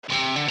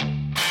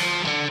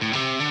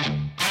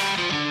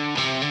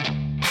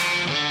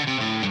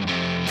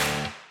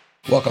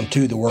Welcome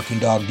to the Working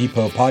Dog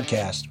Depot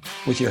podcast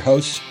with your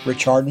hosts,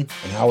 Rich Harden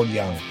and Howard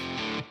Young.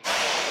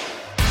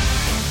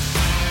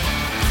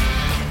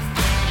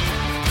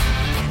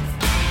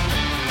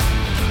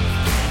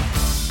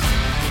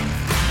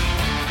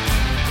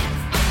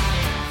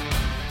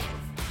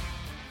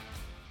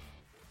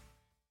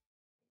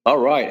 All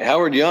right.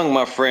 Howard Young,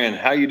 my friend.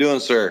 How you doing,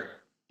 sir?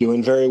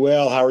 Doing very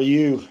well. How are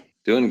you?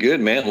 Doing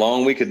good, man.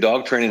 Long week of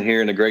dog training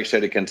here in the great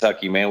state of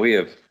Kentucky, man. We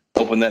have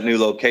opened that new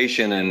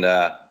location,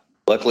 and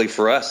luckily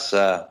for us,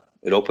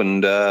 it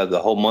opened the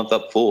whole month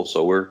up full,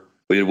 so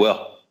we did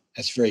well.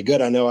 That's very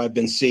good. I know I've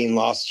been seeing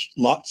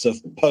lots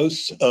of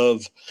posts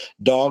of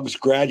dogs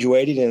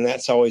graduating, and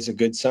that's always a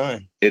good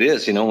sign. It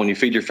is. You know, when you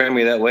feed your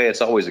family that way,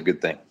 it's always a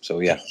good thing. So,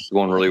 yeah, it's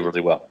going really,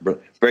 really well.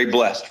 Very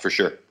blessed, for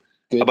sure.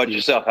 Good. How about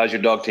yourself? How's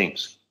your dog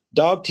teams?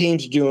 Dog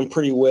team's doing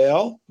pretty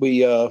well.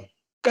 We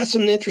got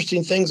some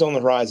interesting things on the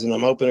horizon.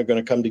 I'm hoping they're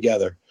going to come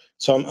together.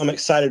 So I'm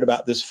excited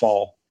about this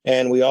fall.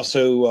 And we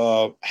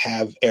also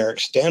have Eric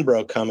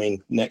Stanbro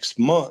coming next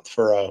month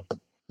for a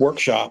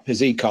workshop,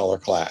 his e-collar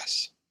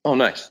class. Oh,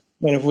 nice.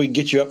 And if we can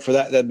get you up for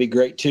that, that'd be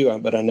great too.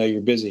 But I know you're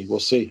busy.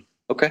 We'll see.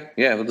 Okay.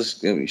 Yeah. Well,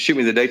 just shoot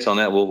me the dates on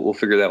that. We'll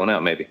figure that one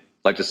out maybe.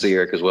 Like to see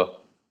Eric as well.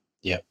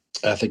 Yep.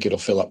 I think it'll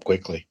fill up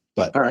quickly.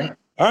 But all right.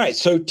 All right.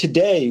 So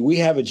today we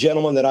have a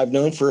gentleman that I've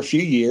known for a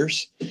few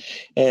years.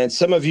 And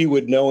some of you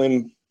would know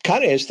him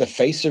kind of as the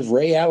face of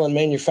Ray Allen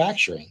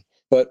Manufacturing.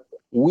 But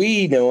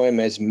we know him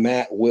as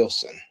Matt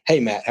Wilson. Hey,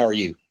 Matt, how are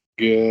you?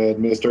 Good,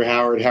 Mr.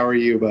 Howard. How are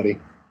you, buddy?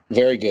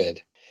 Very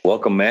good.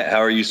 Welcome, Matt. How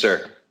are you,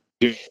 sir?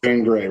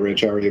 Doing great,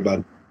 Rich. How are you,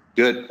 bud?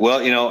 Good.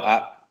 Well, you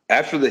know,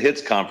 after the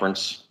HITS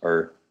conference,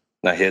 or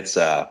not HITS,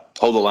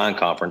 Hold the Line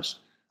conference,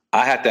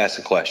 I have to ask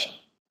a question.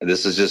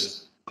 This is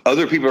just,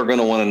 other people are going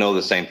to want to know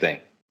the same thing.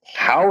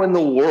 How in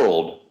the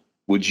world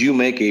would you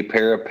make a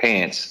pair of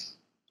pants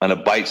on a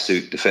bite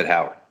suit to fit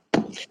Howard?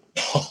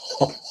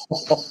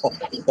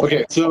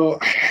 Okay, so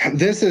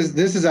this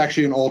is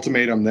actually an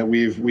ultimatum that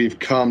we've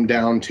come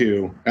down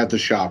to at the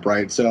shop,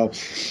 right? So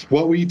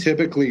what we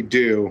typically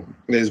do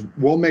is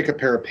we'll make a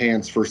pair of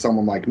pants for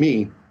someone like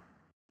me,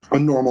 a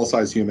normal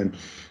size human,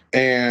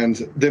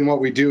 and then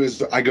what we do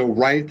is I go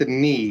right at the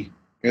knee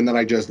and then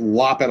I just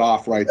lop it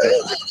off right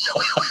there.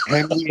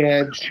 Hem the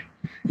edge.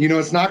 You know,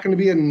 it's not going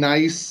to be a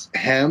nice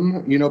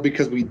hem, you know,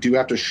 because we do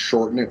have to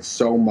shorten it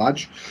so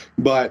much.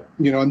 But,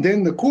 you know, and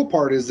then the cool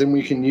part is then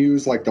we can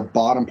use like the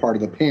bottom part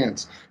of the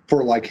pants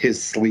for like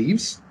his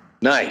sleeves.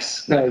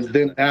 Nice. Because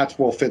then that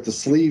will fit the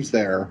sleeves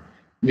there.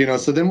 You know,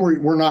 so then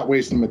we're not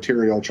wasting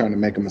material trying to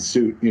make him a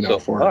suit, you know,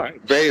 for him. All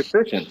right. Very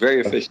efficient. Very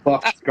efficient. The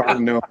toughest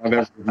garden gnome I've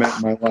ever met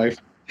in my life.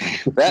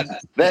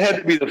 That had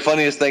to be the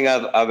funniest thing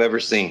I've ever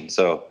seen.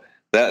 So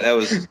that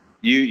was,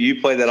 you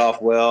played that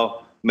off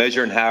well.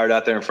 Measuring Howard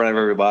out there in front of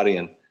everybody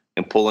and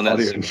pulling that.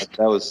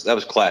 That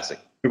was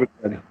classic.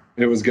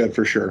 It was good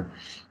for sure.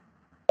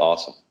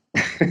 Awesome.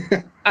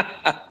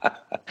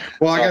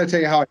 Well, I got to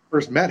tell you how I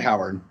first met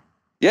Howard.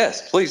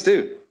 Yes, please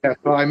do. Yeah,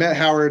 so I met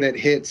Howard at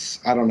HITS,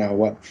 I don't know,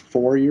 what,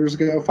 5 years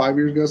ago,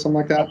 something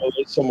like that?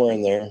 Somewhere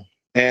in there.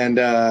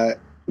 And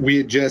we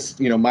had just,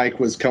 you know, Mike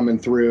was coming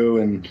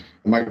through and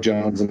Mike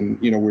Jones, and,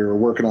 you know, we were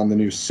working on the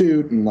new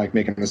suit and like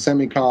making a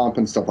semi-comp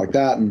and stuff like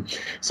that. And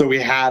so we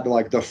had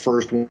like the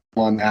first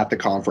one at the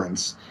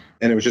conference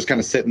and it was just kind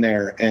of sitting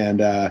there.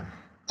 And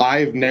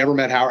I've never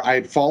met Howard. I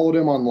had followed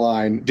him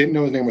online, didn't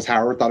know his name was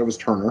Howard, thought it was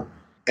Turner.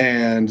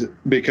 And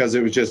because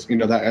it was just, you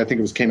know, that I think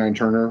it was Canine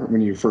Turner when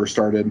you first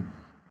started.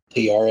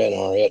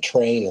 TRNR, yeah,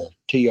 Trainer,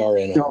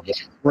 TRNR. No, yeah.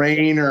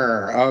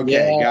 Trainer.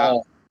 Okay, yeah.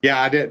 Yeah,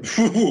 I did.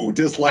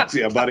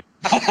 Dyslexia, buddy.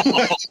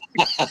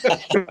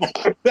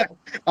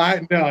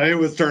 I know it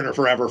was Turner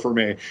forever for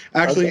me.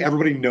 Actually, okay.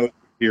 Everybody knows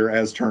here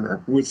as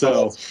Turner.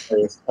 So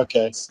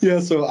okay. Yeah,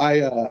 so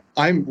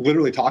I'm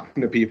literally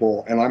talking to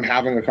people and I'm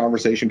having a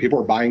conversation. People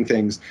are buying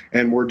things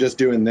and we're just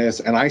doing this.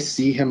 And I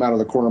see him out of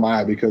the corner of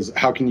my eye because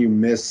how can you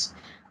miss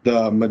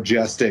the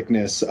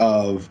majesticness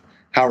of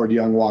Howard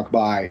Young walk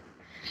by?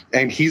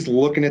 And he's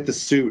looking at the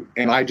suit,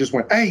 and I just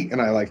went, hey,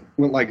 and I like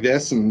went like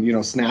this and, you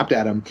know, snapped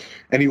at him.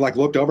 And he like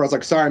looked over. I was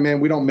like, sorry, man,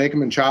 we don't make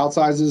them in child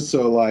sizes.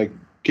 So like,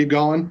 keep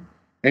going.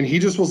 And he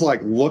just was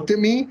like, looked at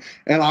me.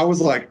 And I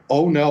was like,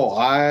 oh no,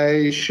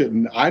 I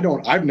shouldn't.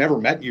 I've never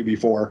met you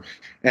before.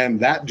 And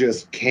that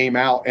just came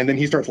out. And then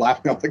he starts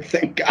laughing. I'm like,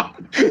 thank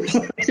God.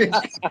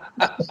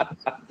 I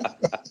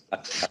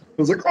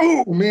was like,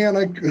 oh man,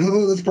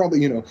 that's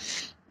probably, you know,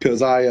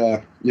 because I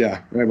have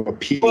a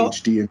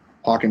PhD in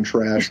talking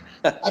trash.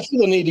 I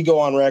feel the need to go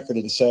on record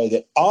and say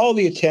that all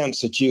the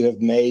attempts that you have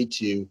made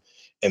to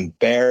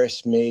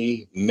embarrass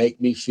me,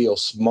 make me feel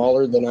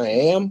smaller than I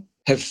am,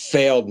 have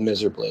failed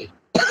miserably.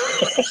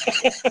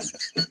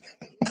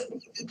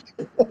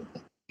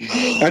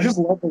 I just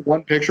love the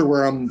one picture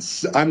where I'm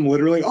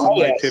literally on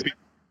my tippy.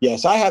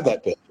 Yes, I have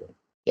that picture.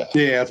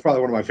 Yeah, it's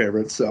probably one of my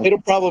favorites. So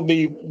it'll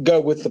probably go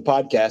with the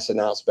podcast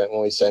announcement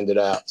when we send it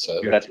out.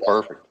 So that's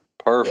perfect.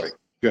 Perfect.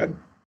 Good.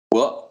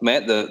 Well,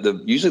 Matt,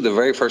 usually the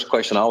very first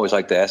question I always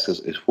like to ask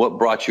is what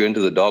brought you into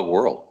the dog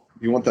world?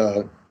 You want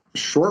the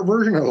short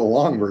version or the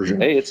long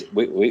version? Hey,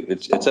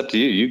 it's up to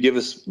you. You give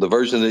us the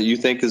version that you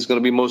think is going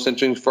to be most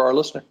interesting for our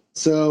listener.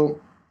 So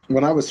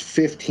when I was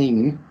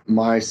 15,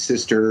 my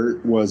sister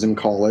was in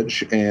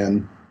college,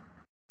 and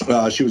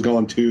she was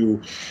going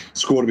to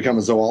school to become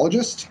a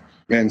zoologist.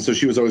 And so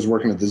she was always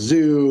working at the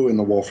zoo and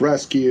the wolf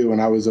rescue.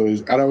 And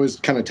I'd always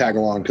kind of tag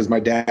along because my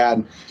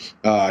dad,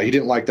 he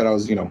didn't like that I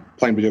was,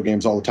 playing video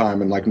games all the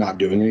time and like not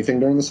doing anything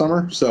during the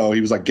summer. So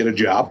he was like, get a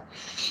job.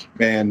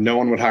 And no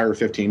one would hire a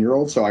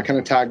 15-year-old. So I kind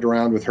of tagged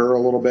around with her a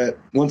little bit.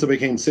 Once I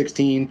became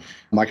 16,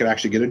 I could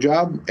actually get a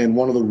job. And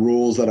one of the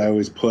rules that I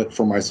always put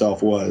for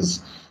myself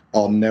was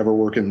I'll never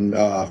work in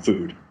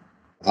food.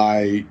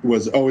 I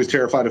was always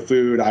terrified of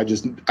food.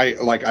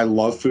 I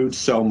love food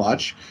so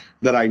much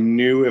that I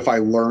knew if I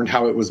learned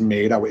how it was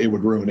made, it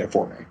would ruin it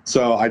for me.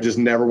 So I just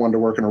never wanted to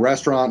work in a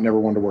restaurant, never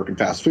wanted to work in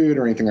fast food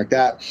or anything like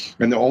that.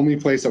 And the only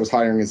place I was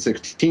hiring a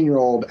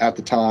 16-year-old at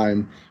the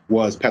time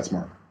was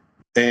PetSmart.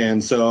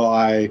 And so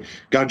I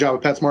got a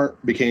job at PetSmart,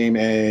 became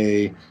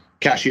a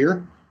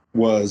cashier,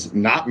 was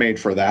not made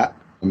for that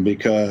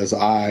because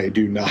I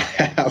do not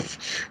have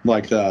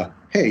like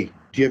hey,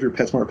 do you have your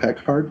PetSmart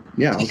pet card?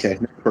 Yeah, okay,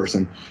 next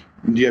person.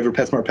 Do you have your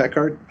PetSmart pet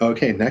card?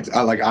 Okay, next.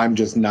 I'm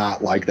just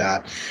not like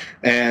that.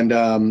 And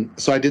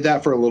so I did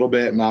that for a little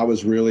bit, and I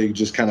was really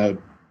just kind of,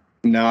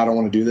 no, I don't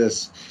want to do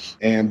this.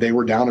 And they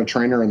were down a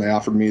trainer, and they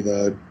offered me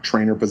the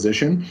trainer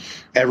position.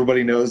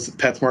 Everybody knows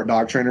PetSmart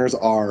dog trainers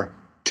are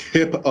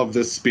tip of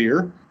the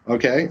spear,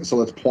 okay? So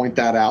let's point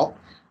that out.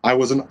 I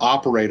was an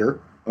operator,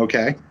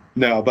 okay?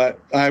 No, but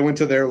I went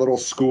to their little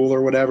school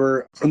or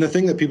whatever. And the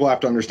thing that people have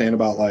to understand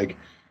about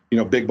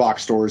big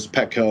box stores,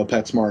 Petco,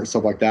 PetSmart,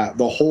 stuff like that,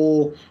 the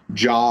whole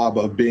job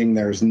of being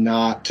there is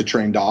not to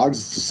train dogs,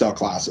 it's to sell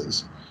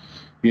classes,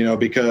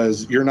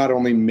 because you're not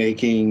only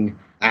making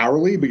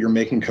hourly, but you're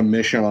making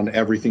commission on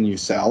everything you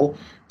sell.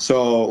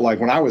 So like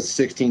when I was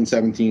 16,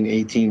 17,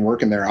 18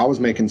 working there, I was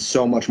making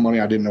so much money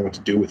I didn't know what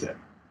to do with it,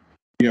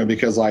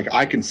 because like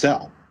I can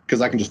sell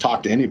because I can just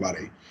talk to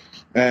anybody.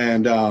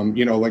 And,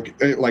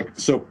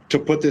 so to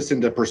put this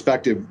into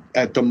perspective,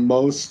 at the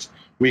most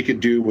we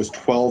could do was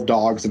 12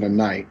 dogs in a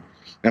night.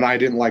 And I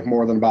didn't like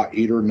more than about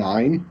 8 or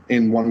 9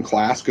 in one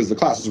class because the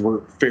classes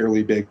were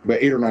fairly big,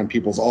 but 8 or 9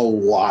 people is a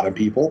lot of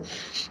people.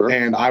 Sure.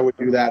 And I would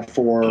do that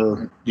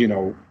for,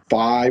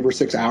 5 or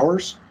 6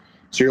 hours.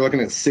 So you're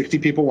looking at 60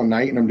 people one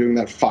night, and I'm doing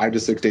that 5 to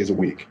 6 days a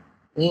week.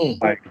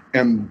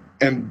 And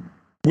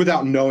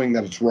without knowing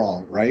that it's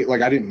wrong, right?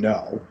 Like I didn't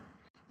know.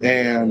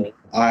 And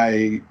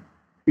I,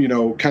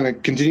 kind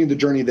of continued the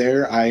journey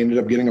there. I ended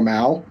up getting a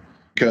Mal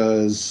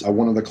because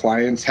one of the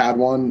clients had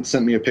one,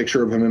 sent me a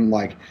picture of him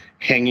like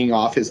hanging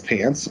off his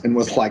pants and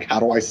was like, how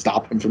do I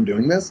stop him from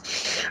doing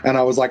this? And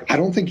I was like, I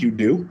don't think you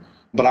do.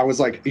 But I was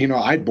like,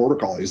 I had border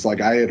collies,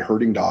 like I had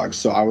herding dogs.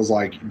 So I was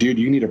like, dude,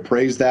 you need to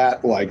praise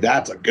that. Like,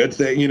 that's a good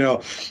thing,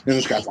 And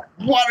this guy's like,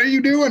 what are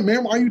you doing,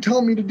 man? Why are you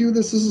telling me to do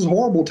this? This is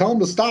horrible. Tell him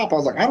to stop. I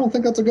was like, I don't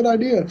think that's a good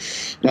idea.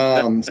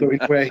 So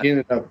anyway, he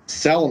ended up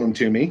selling them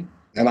to me.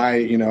 And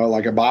I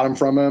bought them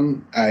from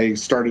him. I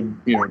started,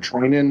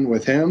 training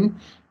with him.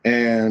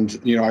 And,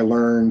 I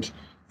learned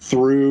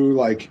through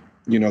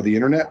the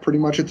internet pretty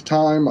much at the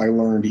time. I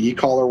learned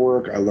e-collar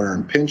work. I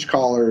learned pinch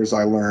collars.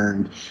 I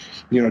learned,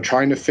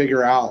 trying to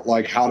figure out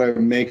how to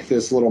make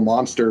this little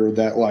monster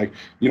that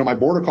my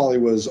border collie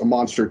was a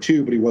monster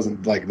too, but he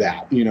wasn't like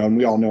that, and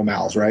we all know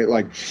Mals,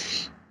 right?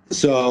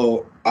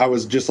 So I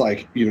was just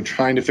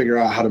trying to figure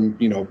out how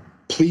to,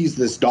 please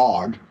this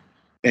dog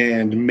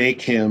and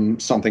make him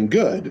something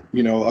good,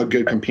 a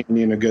good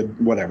companion, a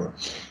good whatever.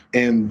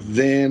 And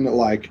then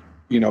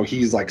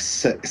he's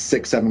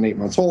 6, 7, 8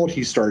 months old.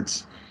 He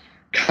starts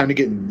kind of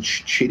getting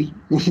shitty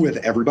with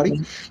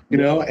everybody,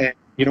 and,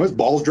 his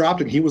balls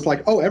dropped and he was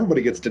like, oh, everybody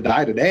gets to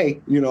die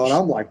today, and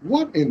I'm like,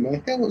 what in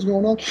the hell is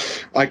going on?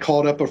 I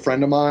called up a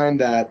friend of mine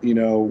that,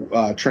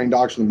 trained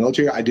dogs for the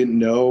military. I didn't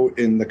know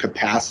in the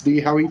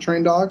capacity how he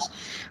trained dogs.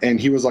 And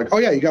he was like, oh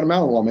yeah, you got a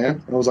Malinois,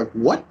 man. And I was like,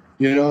 what?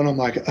 And I'm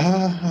like,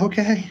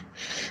 okay.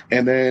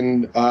 And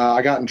then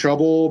I got in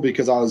trouble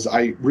because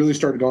I really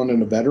started going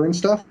into veteran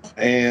stuff.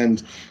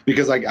 And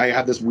because I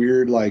had this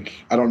weird, I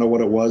don't know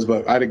what it was,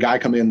 but I had a guy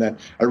come in that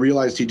I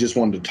realized he just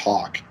wanted to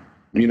talk.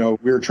 We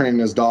were training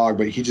his dog,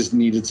 but he just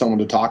needed someone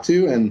to talk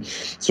to. And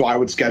so I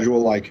would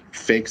schedule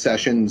fake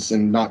sessions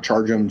and not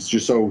charge him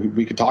just so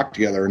we could talk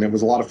together. And it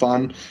was a lot of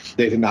fun.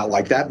 They did not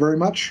like that very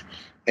much.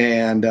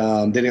 And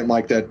they didn't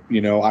like that,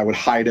 I would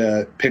hide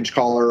a pinch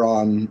collar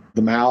on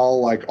the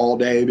Mal all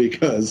day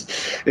because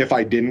if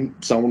I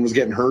didn't, someone was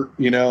getting hurt,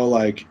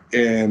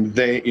 and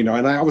they, and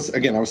I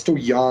was still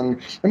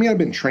young. I mean, I've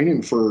been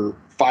training for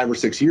 5 or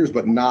 6 years,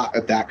 but not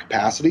at that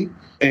capacity.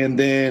 And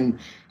then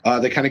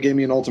they kind of gave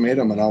me an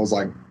ultimatum, and I was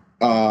like,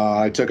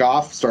 I took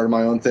off, started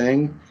my own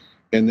thing,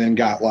 and then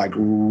got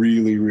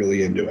really,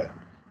 really into it.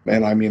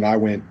 And I mean, I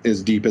went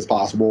as deep as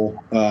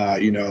possible,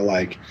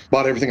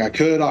 bought everything I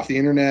could off the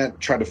internet,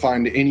 tried to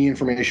find any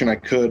information I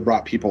could,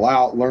 brought people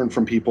out, learned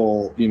from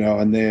people,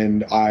 and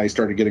then I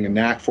started getting a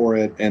knack for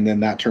it. And then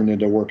that turned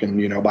into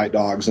working, bite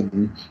dogs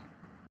and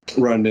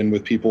running in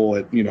with people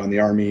at, in the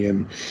Army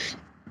and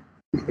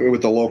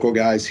with the local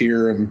guys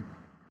here, and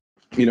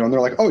and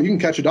they're like, "Oh, you can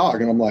catch a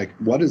dog," and I'm like,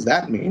 "What does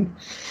that mean?"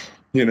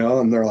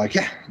 And they're like,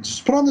 "Yeah,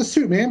 just put on this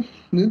suit, man.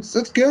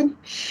 That's good."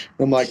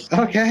 I'm like,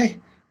 "Okay,"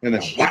 and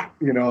then whap,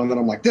 and then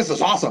I'm like, "This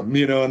is awesome,"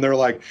 and they're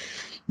like,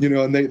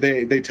 and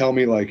they tell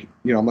me like,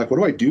 I'm like, "What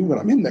do I do when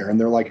I'm in there?" And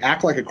they're like,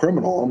 "Act like a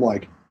criminal." I'm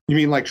like, "You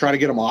mean like try to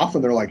get them off?"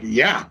 And they're like,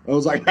 "Yeah." I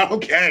was like,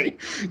 "Okay,"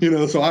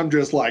 so I'm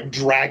just like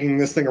dragging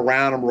this thing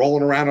around. I'm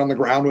rolling around on the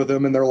ground with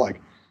them, and they're like,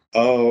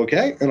 "Oh,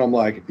 okay." And I'm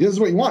like, "This is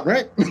what you want,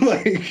 right?"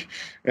 Like,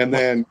 and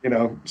then,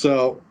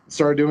 so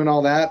started doing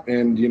all that.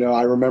 And,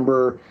 I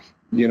remember,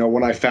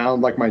 when I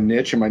found like my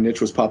niche, and my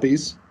niche was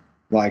puppies,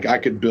 like I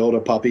could build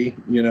a puppy,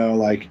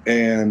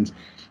 and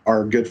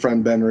our good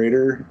friend Ben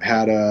Rader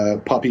had a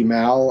puppy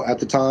Mal at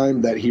the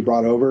time that he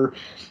brought over,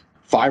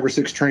 5 or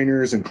 6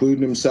 trainers,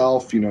 including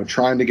himself,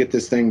 trying to get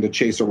this thing to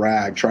chase a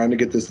rag, trying to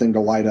get this thing to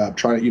light up,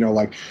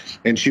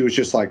 and she was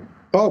just like,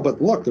 "Oh,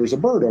 but look, there's a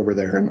bird over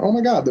there. And oh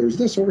my God, there's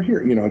this over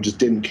here," just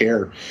didn't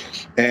care.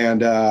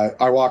 And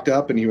I walked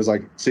up and he was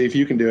like, "See if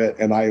you can do it."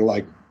 And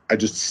I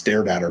just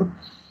stared at her,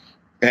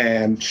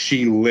 and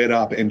she lit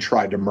up and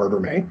tried to murder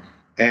me.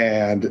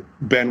 And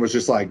Ben was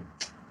just like,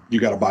 "You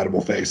got a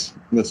bitable face.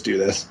 Let's do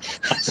this."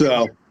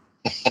 So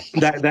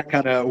that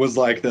kind of was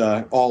like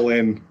the all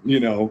in,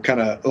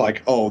 kind of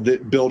like, oh,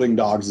 building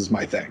dogs is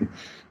my thing.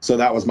 So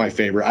that was my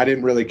favorite. I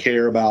didn't really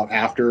care about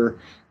after,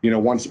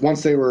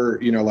 once they were,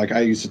 like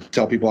I used to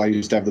tell people I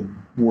used to have the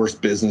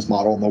worst business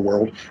model in the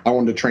world. I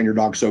wanted to train your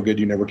dog so good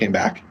you never came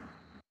back.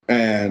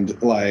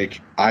 And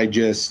like, I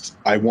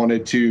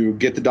wanted to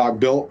get the dog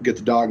built, get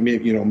the dog,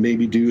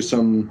 maybe do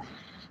some,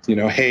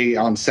 hey,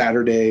 on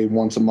Saturday,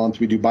 once a month,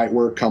 we do bite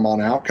work, come on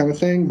out kind of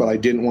thing. But I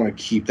didn't want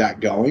to keep that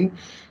going.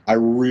 I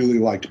really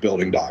liked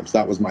building dogs.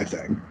 That was my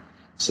thing.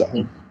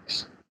 So,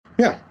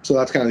 yeah. So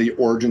that's kind of the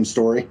origin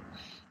story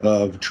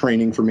of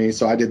training for me.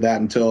 So I did that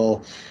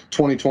until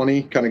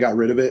 2020, kind of got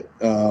rid of it.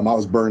 I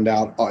was burned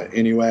out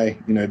anyway.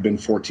 It'd been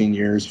 14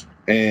 years.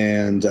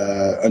 And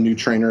a new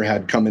trainer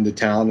had come into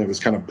town. It was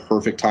kind of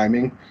perfect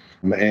timing.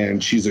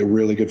 And she's a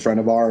really good friend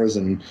of ours,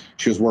 and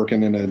she was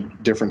working in a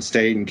different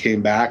state and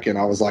came back. And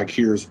I was like,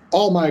 "Here's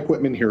all my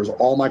equipment. Here's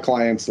all my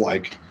clients.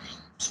 Like,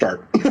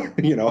 start,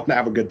 and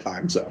have a good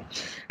time." So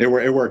it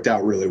worked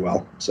out really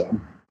well. So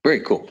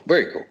very cool.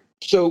 Very cool.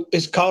 So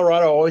has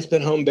Colorado always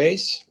been home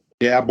base?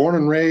 Yeah, born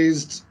and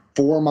raised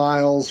 4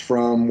 miles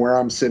from where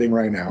I'm sitting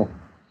right now.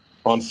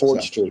 On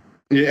Ford Street.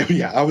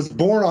 Yeah. I was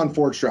born on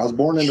Ford Street. I was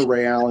born into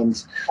Ray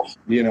Allen's,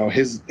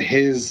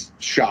 his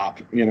shop.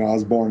 I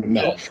was born in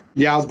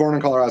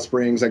Colorado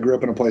Springs. I grew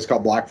up in a place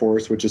called Black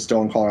Forest, which is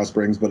still in Colorado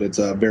Springs, but it's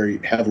a very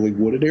heavily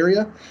wooded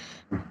area.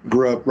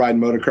 Grew up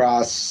riding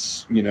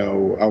motocross.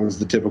 I was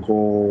the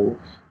typical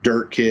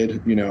dirt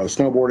kid,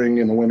 snowboarding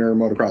in the winter,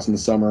 motocross in the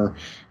summer,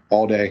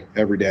 all day,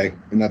 every day.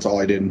 And that's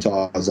all I did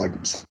until I was like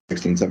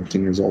 16,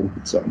 17 years old.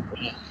 So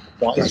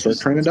I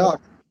started training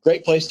dogs.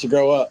 Great place to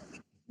grow up.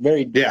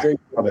 Very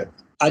love it.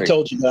 I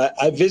told you that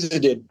I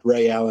visited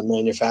Ray Allen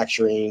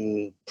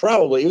Manufacturing.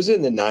 Probably it was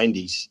in the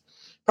 90s,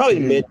 probably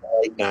mid to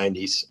late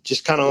 90s.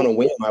 Just kind of on a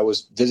whim. I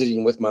was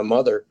visiting with my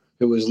mother,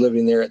 who was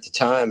living there at the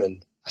time,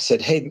 and I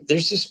said, "Hey,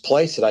 there's this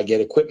place that I get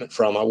equipment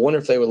from. I wonder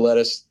if they would let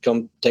us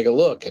come take a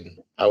look." And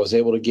I was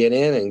able to get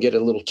in and get a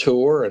little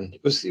tour, and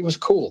it was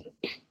cool.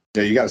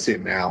 Yeah, you got to see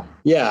it now.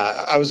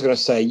 Yeah, I was going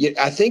to say,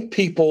 I think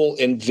people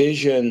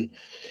envision,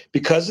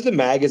 because of the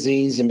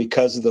magazines and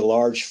because of the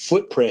large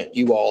footprint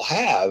you all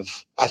have,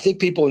 I think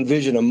people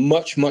envision a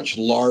much, much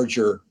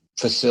larger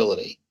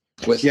facility.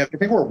 I think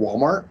we're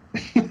Walmart.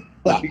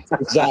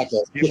 Exactly.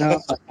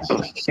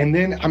 And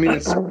then, I mean,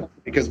 it's so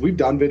because we've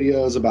done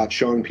videos about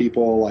showing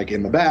people like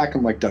in the back,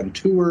 I'm like done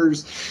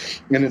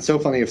tours. And it's so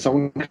funny if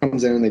someone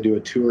comes in and they do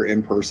a tour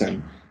in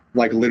person,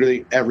 like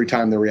literally every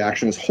time the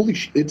reaction is, "Holy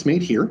shit, it's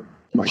made here."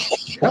 I'm like,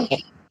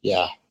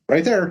 yeah,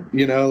 right there,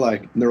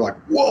 like they're like,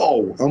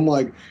 "Whoa." I'm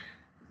like,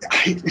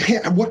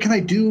 man, what can I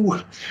do?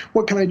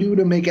 What can I do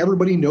to make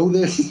everybody know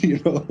this?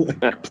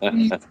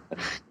 Please.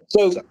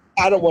 So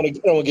I don't want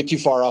to get too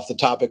far off the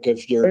topic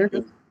of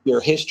your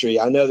history.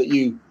 I know that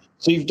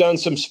you've done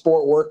some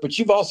sport work, but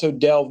you've also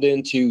delved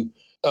into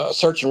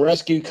search and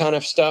rescue kind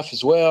of stuff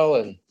as well.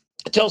 And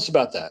tell us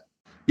about that.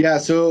 Yeah.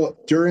 So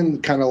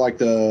during kind of like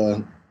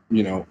the,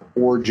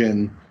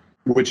 origin,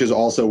 which is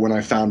also when I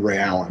found Ray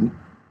Allen,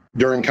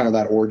 during kind of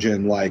that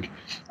origin, like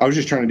I was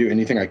just trying to do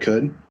anything I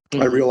could.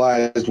 Mm-hmm. I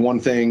realized one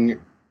thing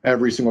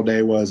every single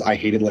day was I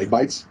hated leg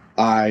bites.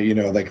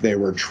 Like they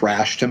were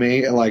trash to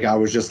me. Like I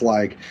was just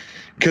like,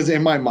 because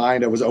in my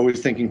mind, I was always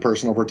thinking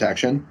personal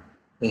protection.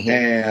 Mm-hmm.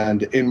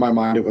 And in my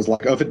mind, it was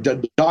like, oh, if a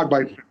dog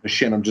bites the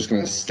shin, I'm just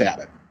going to stab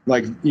it.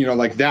 Like,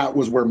 like that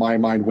was where my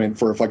mind went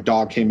for if like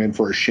dog came in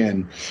for a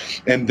shin.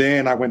 And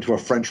then I went to a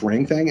French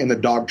ring thing and the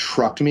dog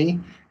trucked me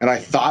and I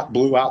thought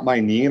blew out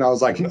my knee. And I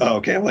was like, oh,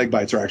 okay, leg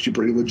bites are actually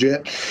pretty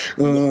legit.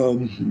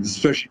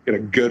 Especially if you get a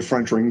good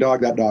French ring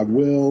dog, that dog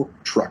will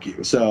truck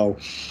you. So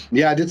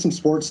yeah, I did some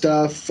sports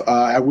stuff.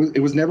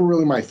 It was never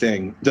really my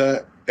thing.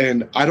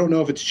 And I don't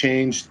know if it's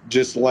changed,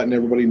 just letting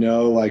everybody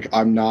know, like,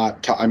 I'm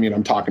not,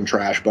 I'm talking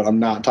trash, but I'm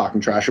not talking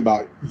trash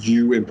about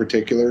you in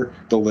particular,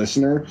 the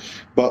listener.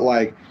 But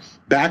like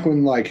back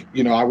when, like,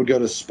 I would go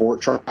to sport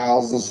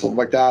trials and stuff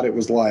like that, it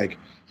was like,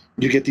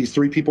 you get these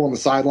 3 people on the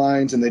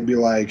sidelines and they'd be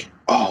like,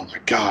 oh my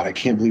God, I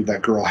can't believe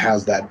that girl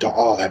has that dog.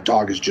 Oh, that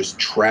dog is just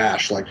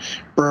trash. Like,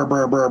 burr,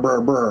 burr, burr,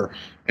 burr, burr.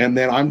 And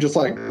then I'm just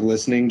like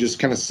listening, just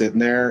kind of sitting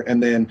there.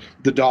 And then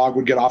the dog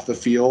would get off the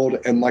field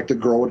and like the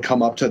girl would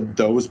come up to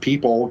those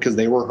people because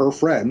they were her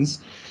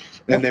friends.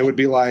 And they would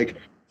be like,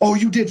 oh,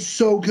 you did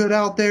so good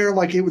out there.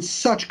 Like, it was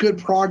such good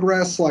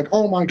progress. Like,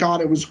 oh my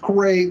God, it was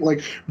great.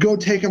 Like, go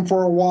take him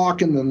for a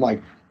walk. And then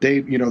like,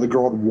 they, the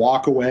girl would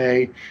walk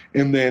away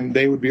and then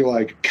they would be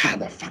like, God,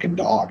 that fucking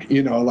dog,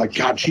 like,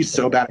 God, she's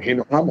so bad at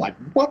handling. And I'm like,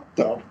 what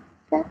the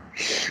fuck?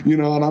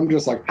 And I'm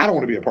just like, I don't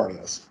want to be a part of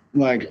this.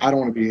 Like, I don't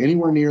want to be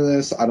anywhere near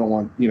this. I don't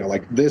want,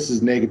 like, this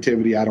is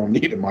negativity I don't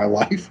need in my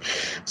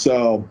life.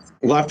 So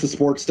left the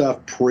sports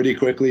stuff pretty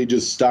quickly,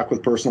 just stuck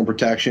with personal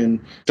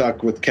protection,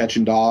 stuck with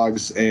catching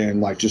dogs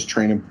and like just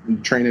training,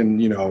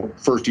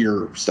 first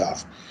year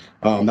stuff.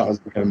 That was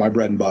my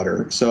bread and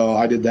butter. So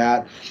I did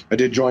that. I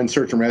did join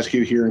Search and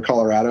Rescue here in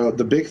Colorado.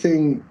 The big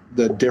thing,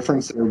 the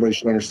difference that everybody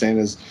should understand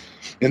is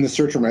in the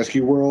Search and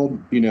Rescue world,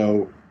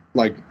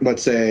 like,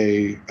 let's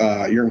say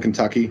you're in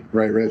Kentucky,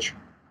 right, Rich?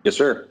 Yes,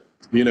 sir.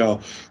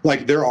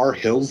 Like there are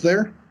hills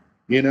there,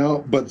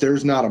 but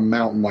there's not a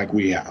mountain like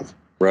we have.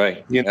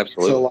 Right.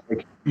 Absolutely. So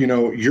like,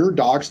 your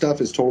dog stuff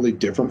is totally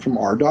different from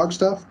our dog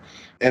stuff.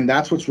 And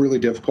that's what's really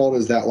difficult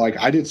is that like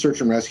I did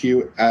Search and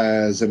Rescue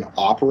as an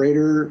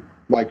operator,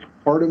 like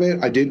part of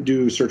it. I didn't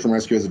do Search and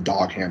Rescue as a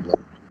dog handler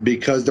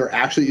because there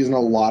actually isn't a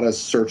lot of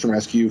Search and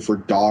Rescue for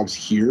dogs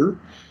here.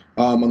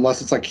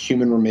 Unless it's like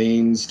human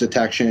remains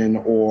detection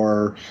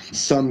or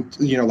some,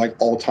 like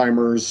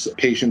Alzheimer's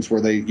patients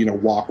where they,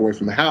 walk away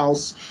from the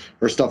house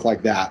or stuff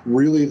like that.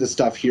 Really the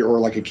stuff here, or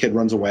like a kid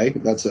runs away.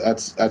 That's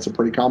a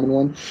pretty common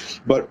one.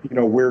 But,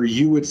 where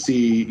you would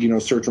see,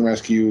 Search and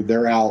Rescue,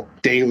 they're out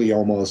daily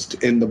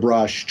almost in the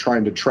brush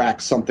trying to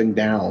track something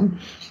down.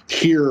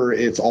 Here,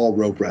 it's all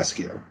rope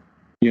rescue.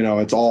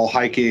 It's all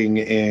hiking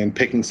and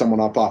picking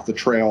someone up off the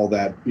trail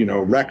that,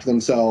 wrecked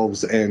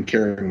themselves and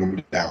carrying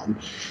them down.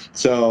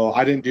 So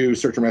I didn't do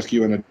Search and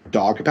Rescue in a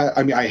dog capacity.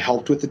 I mean, I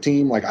helped with the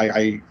team. Like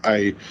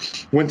I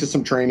went to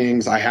some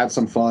trainings. I had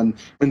some fun.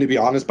 And to be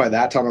honest, by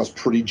that time I was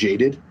pretty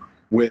jaded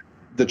with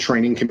the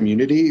training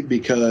community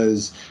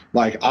because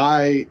like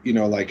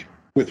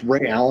with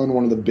Ray Allen,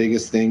 one of the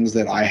biggest things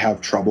that I have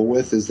trouble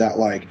with is that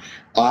like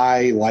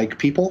I like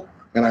people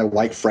and I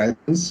like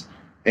friends.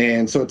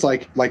 And so it's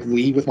like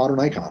Lee with Modern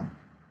Icon.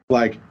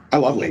 Like, I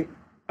love Lee.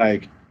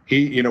 Like,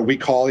 he, we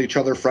call each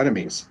other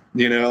frenemies.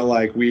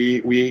 Like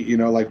we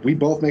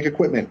both make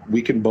equipment.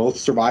 We can both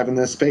survive in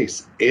this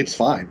space. It's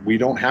fine. We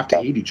don't have to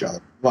hate each other.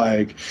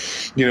 Like,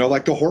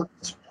 like the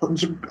Hortons.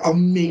 Hortons are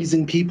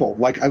amazing people.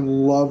 Like, I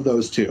love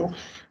those two.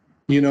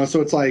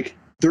 So it's like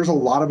there's a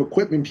lot of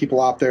equipment people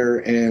out there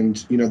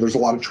and, there's a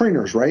lot of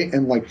trainers, right?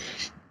 And like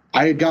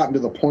I had gotten to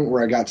the point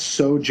where I got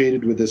so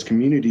jaded with this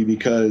community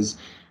because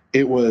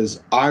it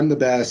was, I'm the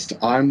best,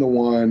 I'm the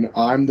one,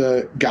 I'm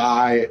the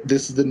guy,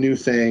 this is the new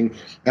thing.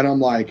 And I'm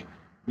like,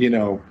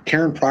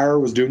 Karen Pryor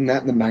was doing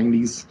that in the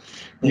 90s,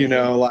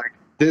 like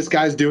this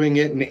guy's doing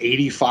it in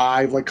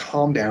 85, like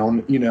calm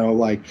down,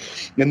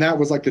 and that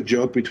was like the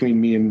joke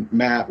between me and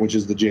Matt, which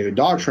is the jaded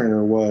dog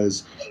trainer,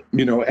 was,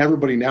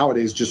 everybody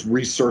nowadays just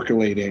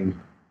recirculating,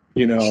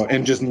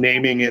 and just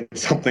naming it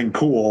something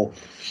cool.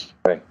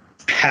 Right.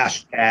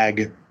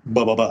 Hashtag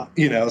blah, blah, blah,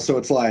 so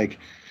it's like,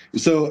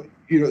 so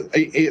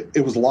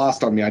it was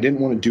lost on me. I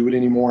didn't want to do it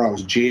anymore. I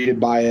was jaded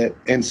by it.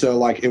 And so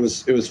like it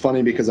was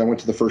funny because I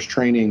went to the first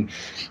training,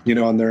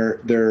 and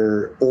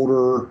they're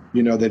older,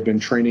 they'd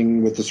been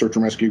training with the Search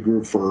and Rescue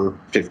group for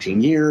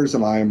 15 years.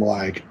 And I'm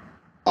like,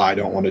 I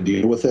don't want to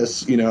deal with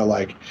this.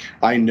 Like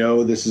I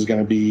know this is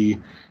going to be,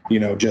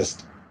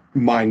 just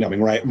mind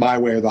numbing, right? My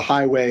way or the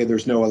highway.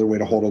 There's no other way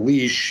to hold a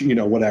leash,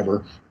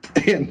 whatever.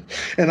 And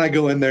I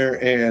go in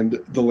there and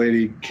the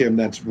lady, Kim,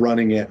 that's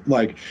running it,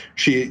 like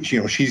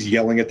she's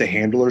yelling at the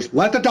handlers,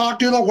 let the dog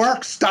do the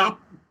work. Stop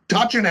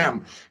touching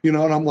him, and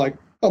I'm like,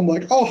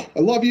 oh, I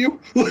love you.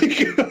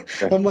 Like,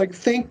 I'm like,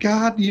 thank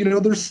God,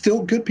 there's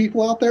still good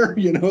people out there,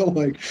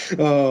 and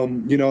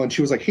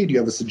she was like, hey, do you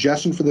have a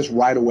suggestion for this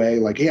right away?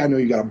 Like, hey, I know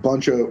you got a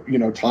bunch of,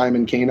 time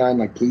in canine,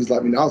 like, please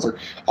let me know. I was like,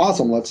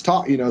 awesome, let's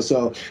talk,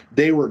 so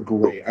they were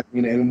great. I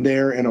mean, and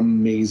they're an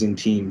amazing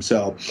team.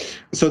 So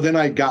then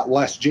I got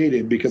less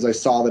jaded because I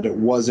saw that it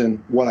wasn't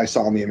what I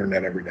saw on the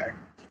internet every day.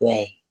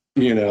 Right.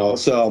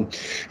 So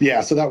yeah,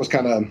 so that was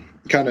kind of,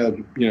 I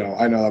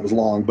know that was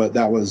long, but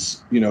that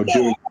was,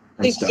 doing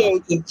I think so.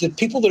 The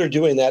people that are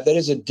doing that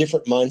is a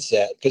different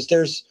mindset because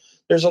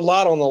there's a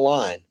lot on the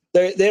line.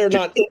 They're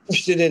not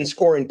interested in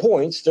scoring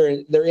points.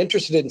 They're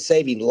interested in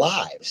saving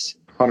lives.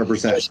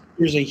 100%.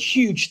 There's a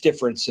huge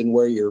difference in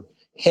where your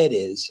head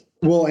is.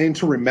 Well, and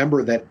to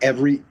remember that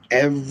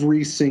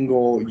every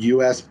single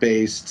U.S.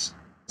 based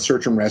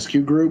search and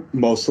rescue group,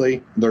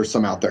 mostly. There's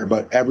some out there,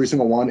 but every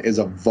single one is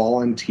a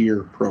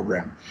volunteer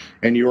program.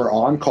 And you are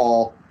on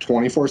call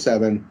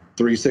 24/7,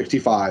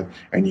 365,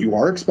 and you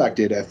are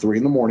expected at 3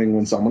 a.m.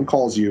 when someone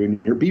calls you and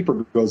your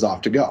beeper goes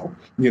off to go.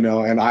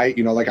 And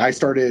I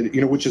started,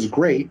 which is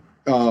great,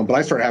 but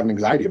I started having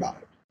anxiety about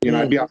it.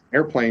 I'd be on an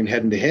airplane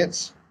heading to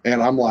hits,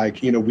 and I'm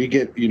like, we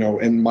get,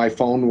 and my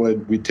phone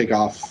we'd take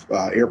off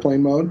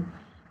airplane mode,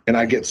 and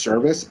I'd get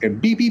service and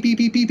beep, beep, beep,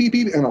 beep, beep, beep,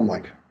 beep. And I'm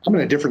like, I'm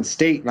in a different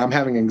state and I'm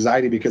having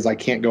anxiety because I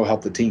can't go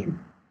help the team.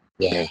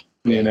 Yeah.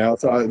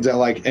 So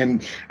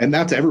and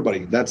that's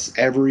everybody. That's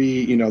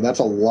that's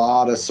a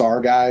lot of SAR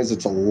guys.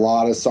 It's a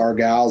lot of SAR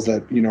gals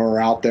that, are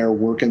out there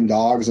working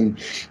dogs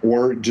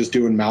or just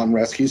doing mountain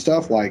rescue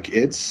stuff. Like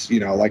it's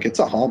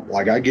a hump.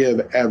 Like I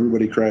give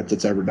everybody credit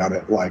that's ever done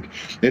it. Like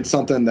it's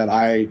something that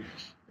I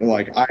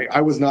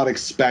was not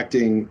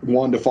expecting,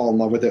 one, to fall in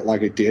love with it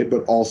like I did,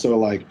 but also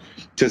like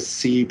to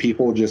see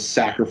people just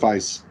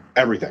sacrifice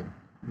everything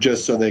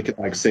just so they could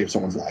save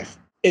someone's life.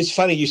 It's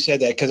funny you said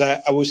that, because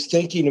I was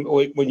thinking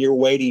when you're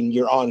waiting,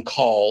 you're on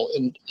call.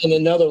 And in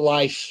another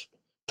life,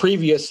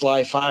 previous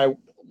life, I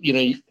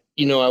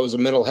was a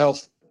mental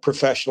health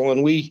professional,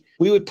 and we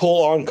would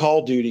pull on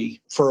call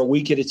duty for a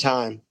week at a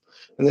time.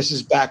 And this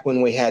is back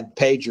when we had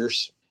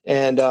pagers,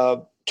 and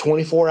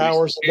 24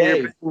 hours a day.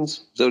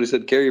 Is that what he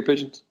said? Carrier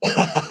pigeons?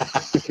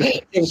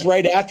 It was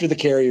right after the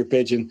carrier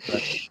pigeon.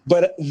 Right.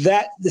 But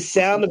the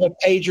sound of a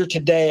pager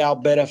today, I'll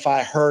bet if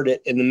I heard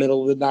it in the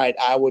middle of the night,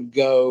 I would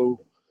go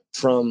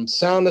from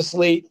sound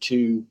asleep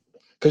to,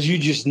 because you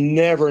just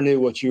never knew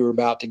what you were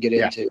about to get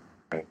into.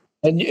 Right.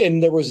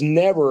 And there was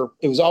never,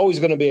 it was always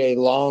going to be a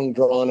long,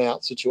 drawn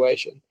out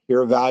situation.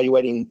 You're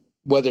evaluating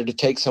whether to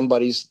take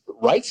somebody's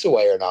rights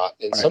away or not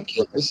in some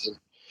cases,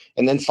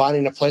 and then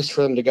finding a place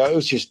for them to go. It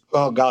was just,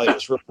 oh golly, it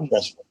was really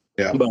stressful.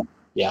 Yeah. But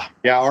yeah.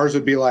 Ours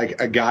would be like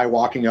a guy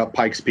walking up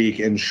Pikes Peak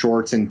in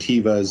shorts and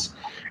Tevas,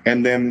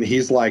 and then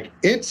he's like,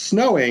 it's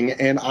snowing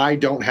and I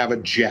don't have a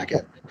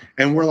jacket.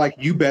 And we're like,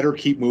 you better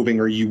keep moving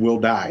or you will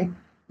die.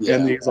 Yeah.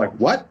 And he's like,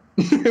 what?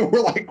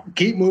 We're like,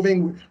 keep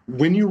moving.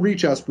 When you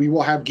reach us, we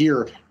will have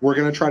gear. We're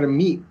going to try to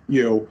meet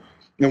you.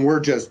 And we're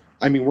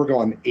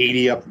going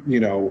 80 up,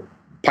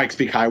 Pikes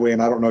Peak Highway.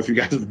 And I don't know if you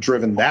guys have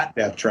driven that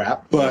death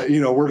trap, but,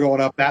 we're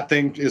going up that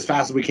thing as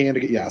fast as we can to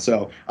get. Yeah.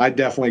 So I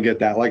definitely get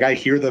that. Like I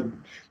hear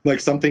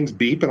some things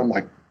beep and I'm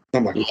like,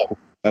 oh,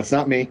 that's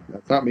not me.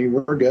 That's not me.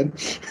 We're good.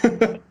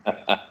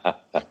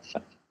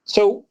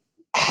 So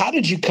how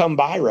did you come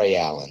by Ray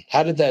Allen?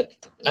 How did that?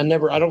 I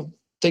don't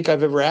think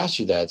I've ever asked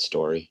you that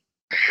story.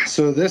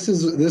 So this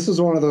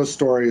is one of those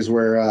stories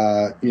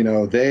where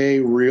they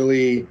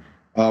really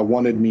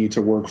wanted me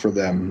to work for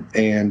them,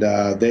 and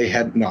they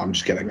had no. I'm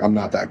just kidding. I'm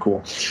not that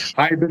cool.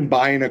 I had been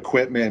buying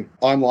equipment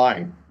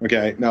online.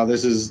 Okay, now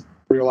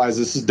realize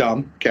this is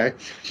dumb. Okay,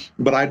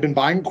 but I'd been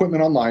buying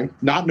equipment online,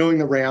 not knowing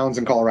that Ray Allen's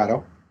in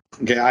Colorado.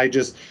 Okay, I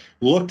just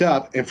looked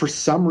up, and for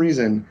some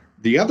reason,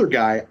 the other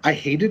guy, I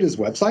hated his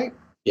website.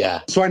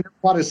 Yeah. So I never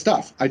bought his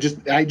stuff. I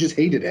just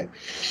hated it.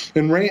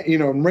 And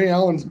Ray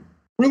Allen's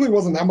really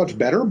wasn't that much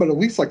better, but at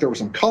least there was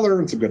some color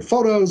and some good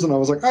photos. And I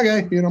was like, okay,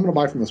 I'm going to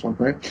buy from this one.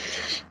 Right.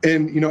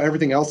 And,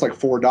 everything else like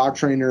 4 dog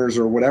trainers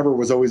or whatever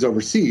was always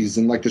overseas,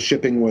 and the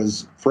shipping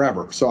was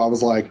forever. So I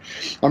was like,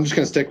 I'm just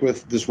going to stick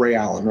with this Ray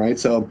Allen. Right.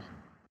 So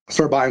I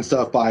started buying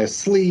stuff, buy a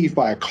sleeve,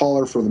 buy a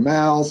collar for the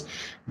mouths,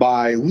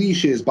 buy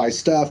leashes, buy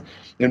stuff.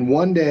 And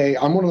one day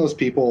I'm one of those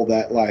people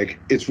that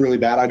it's really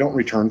bad. I don't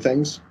return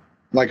things.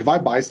 If I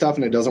buy stuff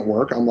and it doesn't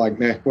work, I'm like,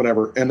 meh,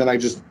 whatever. And then I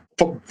just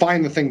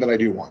find the thing that I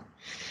do want.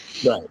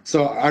 Right.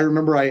 So I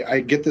remember I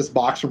get this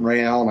box from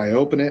Ray Allen, I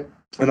open it,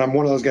 and I'm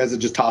one of those guys that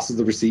just tosses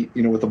the receipt,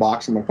 with the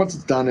box. I'm like, once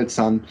it's done, it's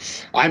done.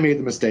 I made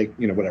the mistake,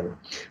 whatever.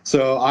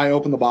 So I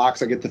open the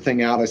box, I get the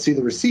thing out, I see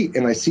the receipt,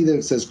 and I see that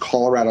it says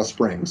Colorado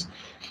Springs.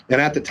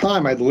 And at the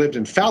time, I'd lived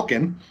in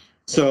Falcon,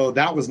 so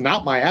that was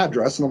not my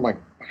address. And I'm like,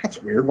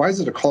 that's weird. Why is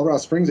it a Colorado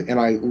Springs?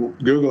 And I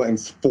Google it, and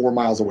it's 4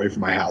 miles away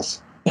from my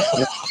house.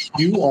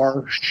 You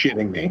are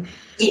shitting me.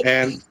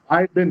 And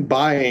I've been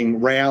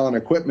buying Ray Allen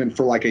equipment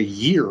for a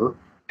year,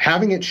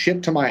 having it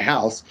shipped to my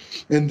house,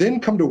 and then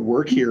come to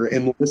work here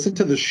and listen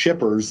to the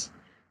shippers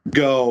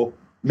go,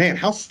 man,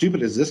 how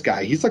stupid is this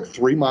guy? He's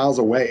 3 miles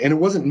away. And it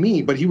wasn't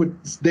me, but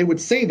they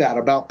would say that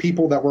about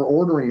people that were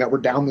ordering that were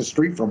down the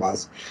street from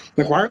us.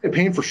 Why are they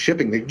paying for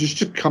shipping? They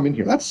just come in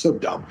here. That's so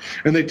dumb.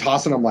 And they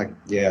toss it. I'm like,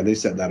 yeah, they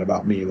said that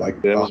about me.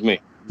 That was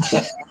me.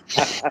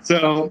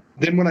 So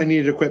then when I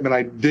needed equipment,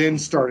 I then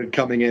started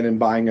coming in and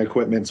buying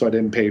equipment so I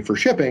didn't pay for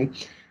shipping.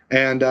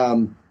 And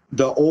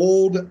the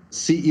old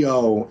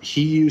CEO,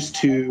 he used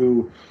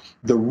to,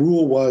 the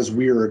rule was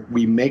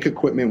we make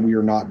equipment, we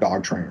are not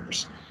dog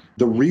trainers.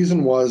 The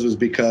reason was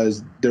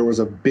because there was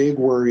a big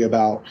worry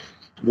about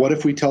what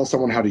if we tell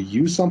someone how to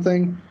use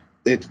something,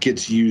 it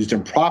gets used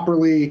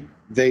improperly,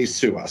 they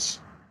sue us,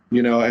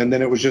 and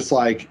then it was just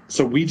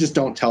so we just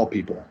don't tell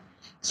people.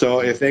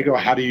 So if they go,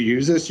 how do you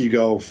use this? You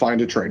go,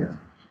 find a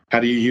trainer. How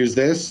do you use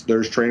this?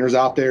 There's trainers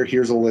out there.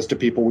 Here's a list of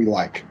people we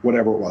like,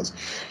 whatever it was.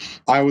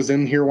 I was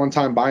in here one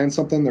time buying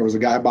something. There was a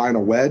guy buying a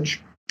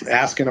wedge,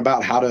 asking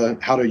about how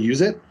to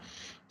use it.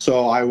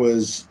 So I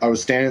was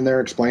standing there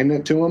explaining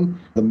it to him.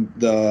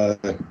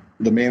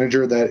 The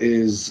manager that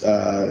is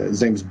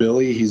his name's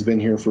Billy. He's been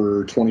here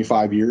for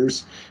 25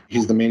 years.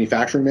 He's the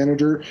manufacturing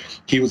manager.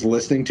 He was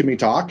listening to me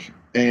talk,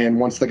 and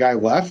once the guy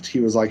left,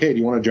 he was like, "Hey, do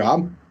you want a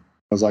job?"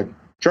 I was like,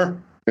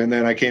 "Sure." And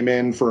then I came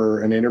in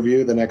for an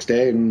interview the next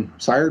day and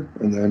was hired,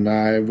 and then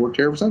I've worked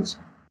here ever since.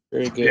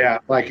 Very good. Yeah,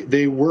 like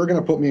they were going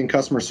to put me in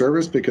customer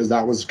service because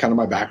that was kind of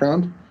my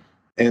background.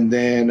 And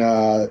then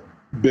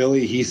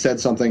Billy, he said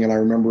something, and I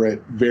remember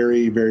it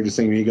very, very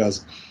distinctly. He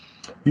goes,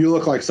 "You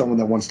look like someone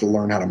that wants to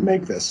learn how to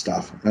make this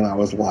stuff." And I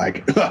was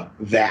like,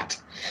 that.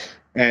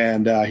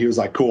 And he was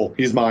like, "Cool,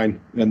 he's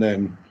mine." And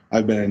then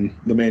I've been in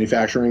the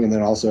manufacturing and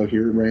then also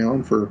here at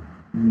Rayon for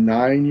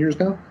 9 years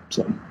now.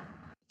 So,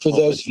 for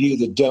those of you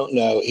that don't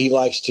know, he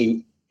likes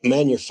to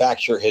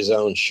manufacture his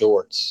own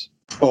shorts.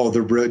 Oh,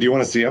 they're brilliant. Do you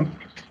want to see them?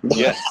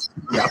 Yes.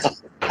 Yeah.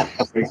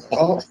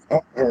 Oh,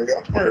 there we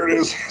go. There it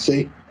is.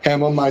 See,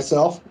 hem them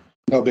myself.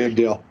 No big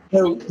deal.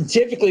 So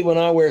typically when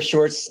I wear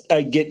shorts,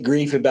 I get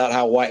grief about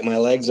how white my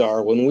legs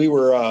are. When we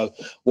were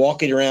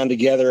walking around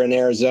together in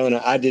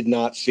Arizona, I did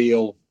not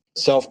feel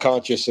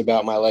self-conscious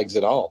about my legs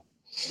at all.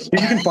 You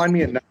can find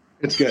me at night.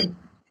 It's good.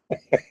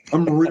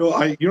 I'm real.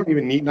 You don't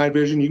even need night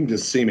vision. You can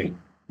just see me.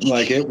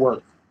 Like, it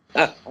works.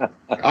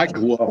 I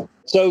glow.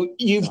 So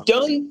you've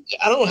done,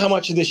 I don't know how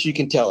much of this you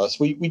can tell us.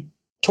 We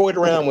toyed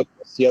around with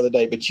this the other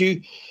day, but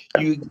you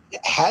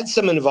had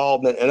some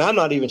involvement, and I'm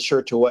not even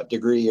sure to what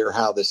degree or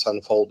how this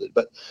unfolded,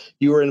 but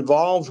you were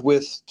involved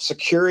with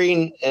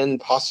securing and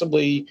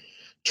possibly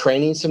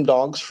training some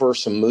dogs for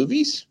some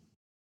movies.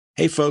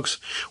 Hey folks,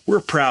 we're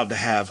proud to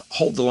have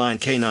Hold the Line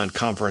Canine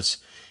Conference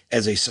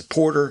as a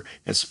supporter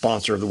and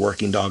sponsor of the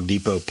Working Dog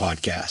Depot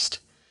podcast.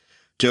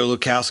 Joe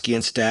Lukowski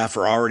and staff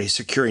are already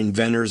securing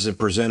vendors and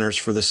presenters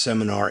for the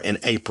seminar in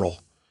April.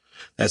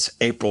 That's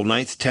April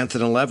 9th, 10th,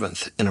 and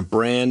 11th in a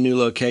brand new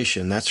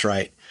location. That's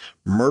right,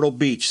 Myrtle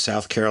Beach,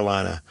 South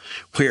Carolina.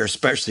 We are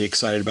especially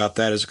excited about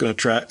that. It's going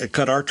to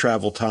cut our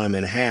travel time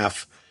in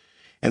half,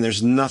 and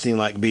there's nothing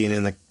like being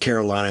in the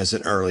Carolinas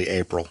in early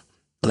April.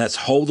 That's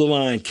Hold the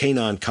Line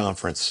Canine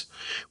Conference.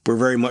 We're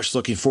very much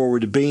looking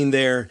forward to being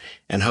there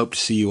and hope to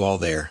see you all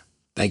there.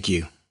 Thank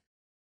you.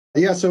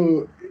 Yeah,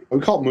 so we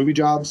call it movie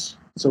jobs.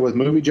 So with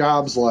movie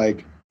jobs,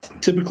 like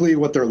typically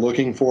what they're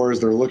looking for is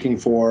they're looking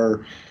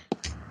for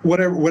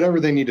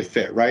whatever they need to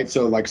fit, right?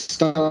 So like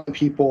stunt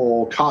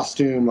people,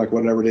 costume, like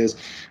whatever it is.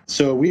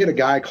 So we had a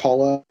guy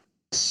call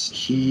us.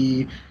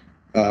 He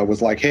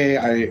was like, "Hey,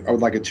 I would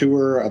like a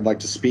tour. I'd like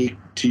to speak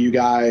to you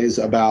guys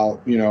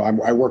about,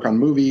 I work on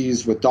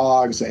movies with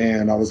dogs."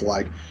 And I was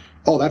like,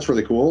 "Oh, that's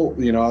really cool."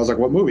 I was like,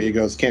 "What movie?" He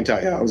goes, "Can't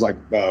tell you." I was like,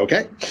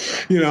 "Okay."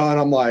 And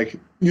I'm like,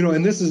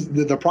 and this is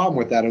the problem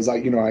with that is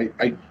like,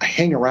 I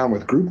hang around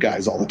with group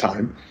guys all the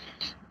time.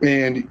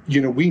 And,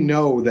 we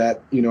know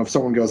that, if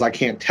someone goes, "I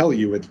can't tell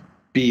you," it's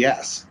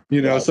BS,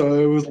 Right. So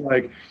it was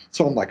like,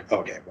 so I'm like,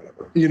 okay,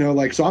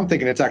 whatever, so I'm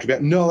thinking it's actually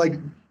bad. No, like,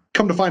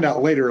 come to find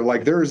out later,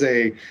 like there's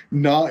a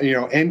not,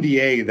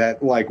 NDA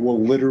that like will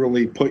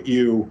literally put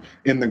you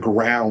in the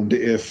ground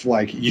if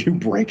like you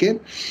break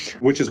it,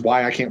 which is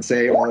why I can't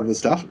say all of the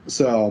stuff.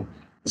 So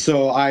he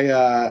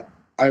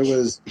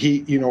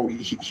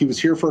was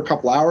here for a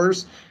couple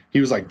hours. He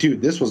was like,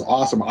 "Dude, this was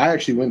awesome." I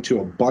actually went to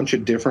a bunch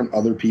of different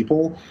other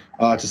people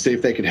to see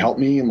if they could help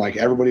me. And like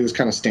everybody was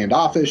kind of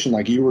standoffish. And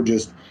like you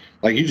just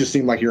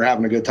seemed like you were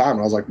having a good time. And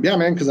I was like, "Yeah,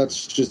 man, because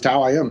that's just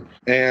how I am."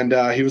 And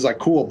he was like,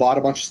 "Cool," bought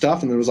a bunch of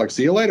stuff. And then was like,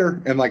 "See you later."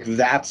 And like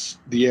that's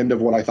the end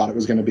of what I thought it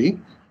was going to be.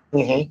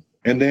 Mm-hmm.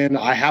 And then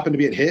I happened to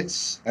be at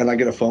Hits and I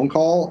get a phone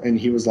call and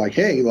he was like,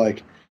 "Hey,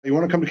 like, you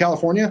want to come to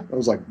California?" I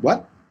was like,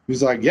 "What?"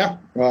 He's like, "Yeah,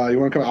 you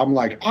want to come?" I'm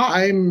like,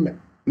 "I'm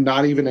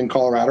not even in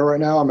Colorado right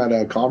now. I'm at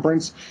a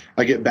conference.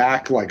 I get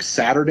back like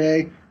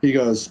Saturday." He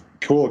goes,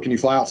 "Cool. Can you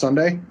fly out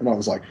Sunday?" And I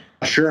was like,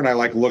 "Sure." And I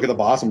like look at the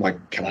boss. I'm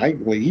like, "Can I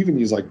leave?" And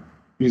he's like,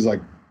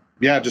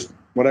 "Yeah, just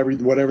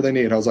whatever they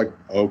need." I was like,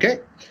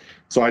 "Okay."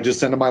 So I just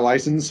send him my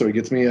license. So he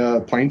gets me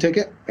a plane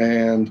ticket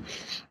and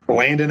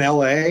land in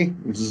LA,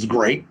 which is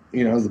great.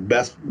 It's the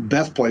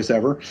best place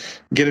ever.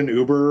 Get an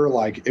Uber.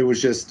 Like it was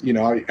just,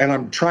 and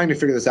I'm trying to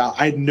figure this out.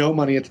 I had no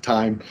money at the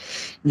time.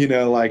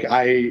 Like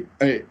I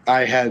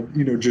had,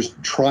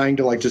 just trying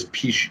to like just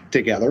piece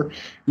together,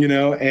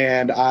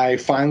 and I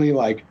finally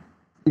like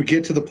we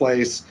get to the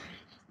place.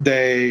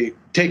 They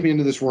take me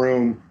into this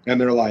room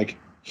and they're like,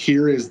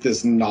 "Here is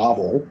this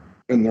novel."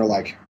 And they're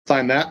like,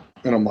 "Sign that."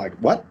 And I'm like,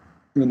 "What?"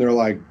 And they're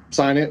like,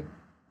 "Sign it."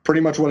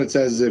 Pretty much what it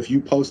says is if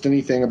you post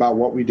anything about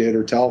what we did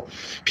or tell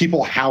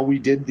people how we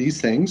did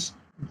these things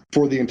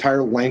for the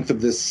entire length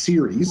of this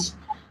series,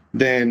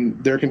 then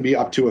there can be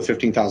up to a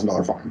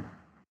 $15,000 fine.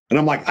 And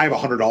I'm like, I have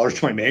 $100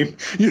 to my name,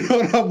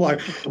 and I'm like,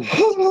 so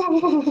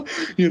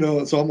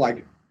I'm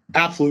like,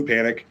 absolute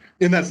panic.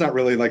 And that's not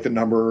really like the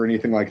number or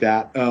anything like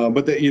that.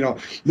 But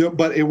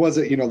but it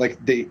wasn't, like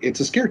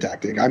it's a scare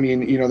tactic. I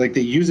mean, like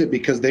they use it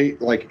because they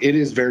like, it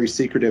is very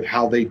secretive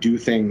how they do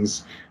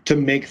things to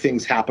make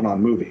things happen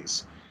on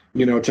movies.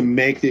 to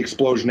make the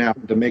explosion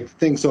happen, to make the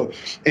thing. So,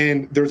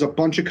 and there's a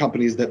bunch of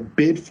companies that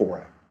bid for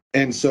it.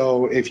 And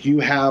so if you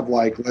have,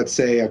 like, let's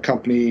say a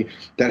company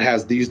that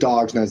has these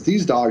dogs and has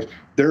these dogs,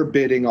 they're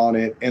bidding on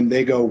it and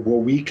they go,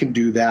 well, we can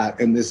do that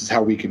and this is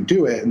how we can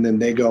do it. And then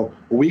they go,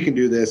 well, we can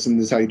do this and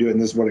this is how you do it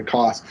and this is what it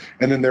costs.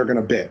 And then they're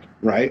going to bid,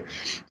 right?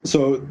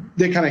 So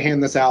they kind of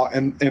hand this out.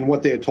 And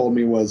what they had told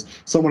me was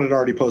someone had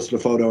already posted a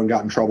photo and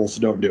got in trouble,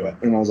 so don't do it.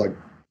 And I was like,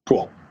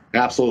 cool,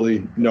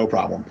 absolutely no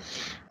problem.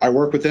 I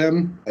worked with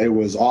them. It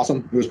was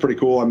awesome. It was pretty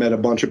cool. I met a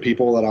bunch of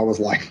people that I was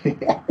like,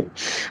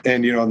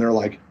 and, and they're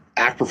like,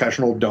 act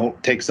professional,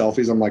 don't take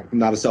selfies. I'm like, I'm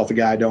not a selfie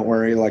guy, don't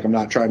worry. Like, I'm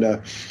not trying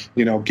to,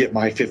 get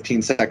my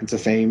 15 seconds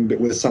of fame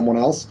with someone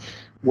else.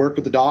 Worked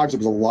with the dogs. It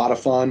was a lot of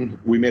fun.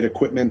 We made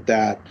equipment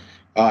that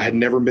had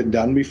never been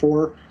done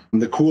before.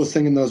 And the coolest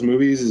thing in those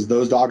movies is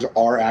those dogs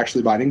are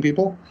actually biting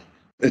people.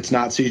 It's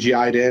not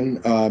CGI'd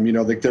in.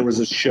 Like there was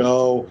a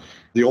show,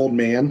 The Old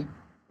Man.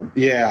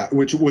 Yeah,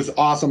 which was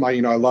awesome. I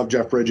love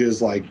Jeff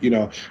Bridges,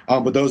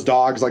 but those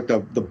dogs, like the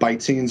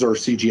bite scenes are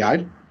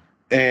CGI'd.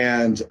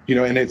 And,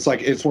 and it's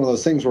like, it's one of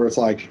those things where it's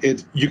like,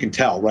 you can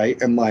tell,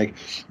 right? And like,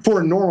 for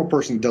a normal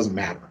person, it doesn't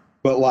matter.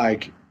 But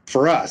like,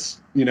 for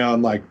us,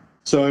 and like,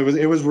 so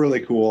it was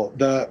really cool.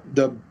 The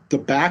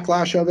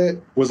backlash of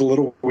it was a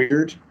little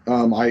weird.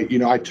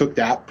 I took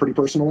that pretty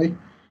personally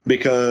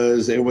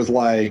because it was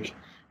like,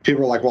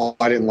 people were like, well,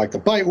 I didn't like the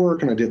bite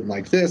work and I didn't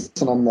like this.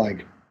 And I'm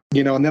like,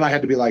 and then I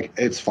had to be like,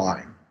 it's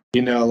fine.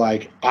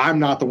 Like, I'm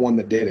not the one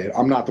that did it.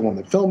 I'm not the one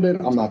that filmed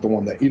it. I'm not the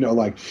one that,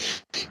 like,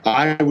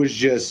 I was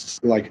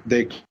just like,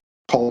 they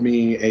called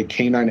me a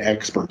canine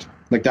expert.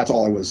 Like, that's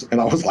all I was. And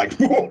I was like,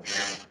 whoa,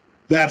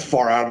 that's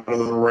far out of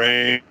the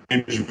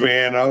range,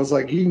 man. I was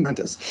like, you meant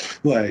this.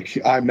 Like,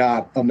 I'm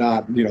not,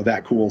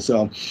 that cool.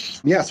 So,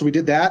 yeah, so we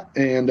did that.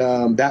 And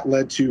that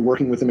led to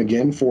working with him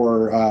again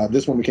for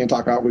this one we can't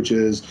talk about, which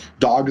is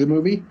Dog the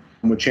movie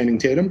with Channing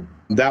Tatum.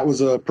 That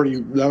was a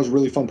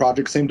really fun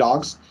project. Same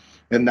dogs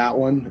in that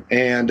one.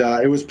 And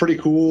it was pretty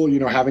cool,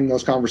 having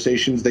those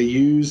conversations. They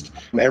used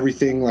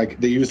everything, like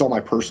they used all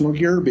my personal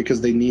gear because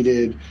they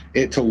needed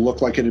it to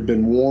look like it had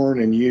been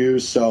worn and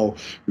used. So,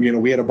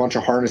 we had a bunch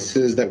of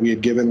harnesses that we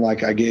had given,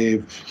 like I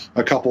gave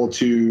a couple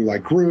to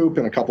like group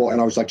and a couple,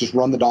 and I was like, just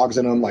run the dogs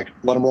in them, like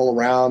let them roll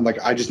around. Like,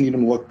 I just need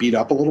them to look beat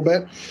up a little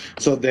bit.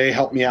 So they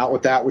helped me out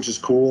with that, which is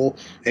cool.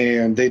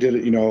 And they did,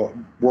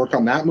 work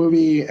on that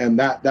movie. And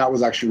that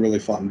was actually really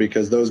fun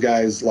because those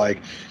guys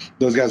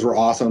were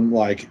awesome.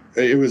 Like,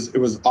 it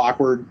was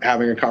awkward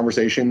having a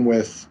conversation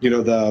with,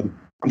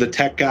 the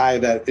tech guy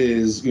that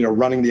is,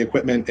 running the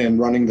equipment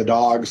and running the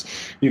dogs,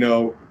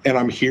 and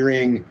I'm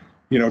hearing,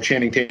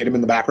 Channing Tatum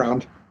in the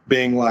background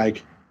being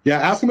like, yeah,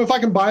 ask him if I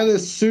can buy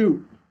this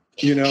suit,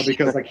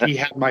 because like he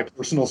had my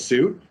personal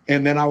suit.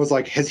 And then I was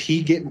like, has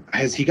he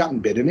gotten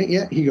bit in it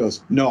yet? He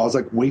goes, no. I was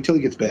like, wait till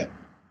he gets bit.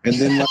 And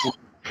then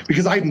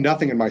because I had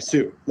nothing in my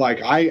suit. Like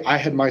I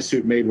had my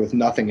suit made with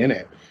nothing in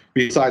it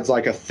besides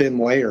like a thin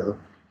layer.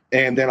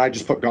 And then I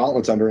just put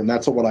gauntlets under it, and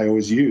that's what I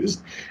always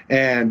used.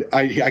 And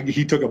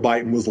he took a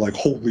bite and was like,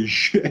 holy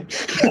shit.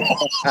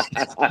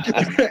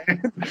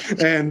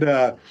 and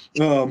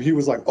he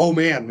was like, oh,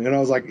 man. And I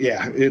was like,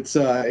 yeah,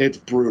 it's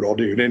brutal,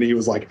 dude. And he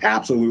was like,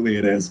 absolutely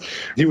it is.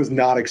 He was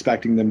not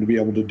expecting them to be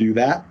able to do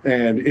that.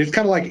 And it's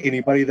kind of like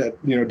anybody that,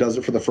 does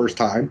it for the first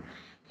time.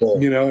 Cool.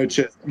 It's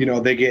just,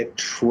 they get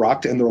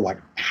trucked and they're like,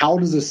 how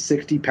does a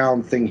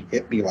 60-pound thing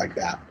hit me like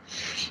that?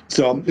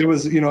 So it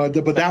was,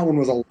 but that one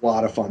was a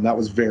lot of fun. That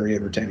was very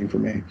entertaining for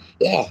me.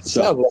 Yeah,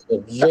 sounds like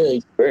a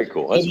very, very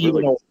cool. That's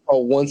really a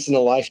once in a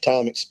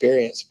lifetime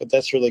experience, but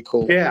that's really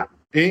cool. Yeah.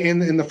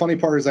 And the funny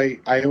part is I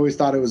always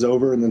thought it was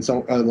over, and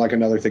then like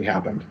another thing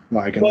happened,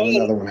 like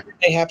another one.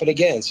 They happen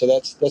again. So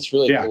that's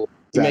really cool.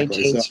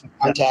 Exactly. Maintain some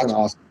contact,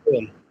 awesome.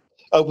 And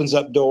opens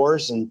up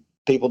doors, and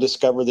people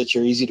discover that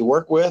you're easy to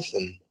work with.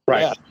 And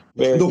right.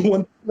 Yeah, the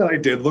one thing that I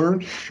did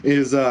learn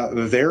is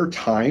their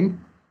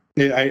time.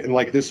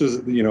 Like this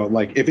was,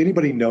 like if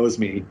anybody knows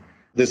me,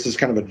 this is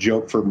kind of a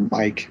joke for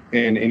Mike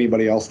and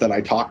anybody else that I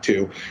talk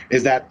to,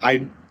 is that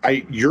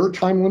your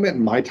time limit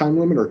and my time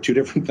limit are two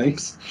different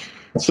things.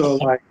 So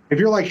like, if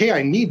you're like, hey,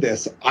 I need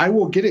this, I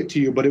will get it to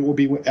you, but it will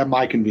be at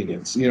my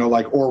convenience,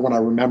 or when I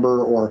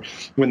remember, or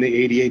when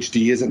the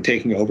ADHD isn't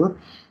taking over.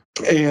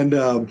 And,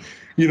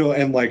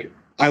 and like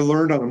I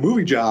learned on a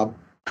movie job,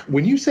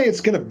 when you say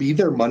it's going to be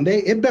there Monday,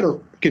 it better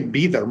can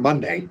be there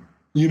Monday.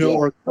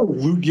 Or,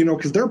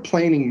 because they're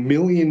planning $1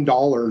 million,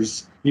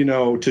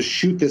 to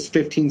shoot this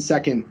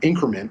 15-second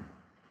increment.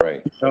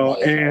 Right.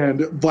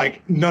 And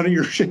like none of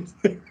your shit.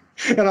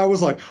 And I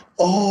was like,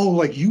 oh,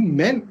 like you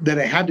meant that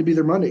it had to be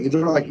there Monday. And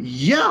they're like,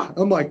 yeah.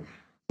 I'm like,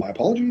 my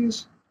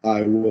apologies.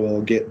 I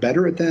will get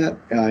better at that.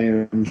 I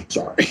am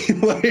sorry.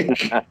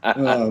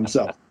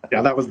 So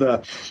yeah, that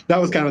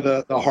was kind of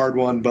the hard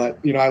one, but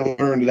I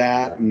learned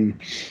that,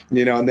 and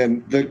and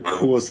then the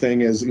coolest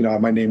thing is,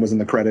 my name was in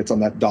the credits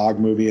on that dog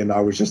movie, and I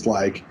was just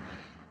like,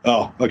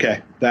 oh,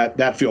 okay,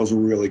 that feels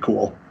really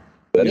cool.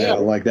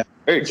 Like that.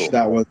 Very cool.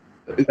 That was,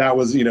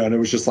 and it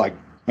was just like,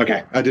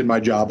 okay, I did my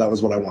job. That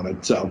was what I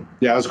wanted. So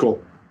yeah, it was cool.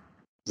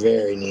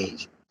 Very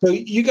neat. So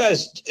you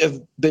guys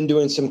have been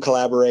doing some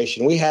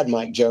collaboration. We had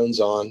Mike Jones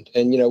on,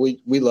 and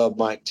we love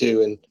Mike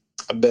too. And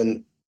I've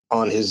been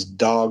on his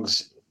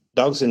dogs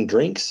and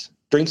drinks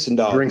and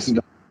dogs. Drinks and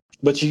dogs.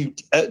 But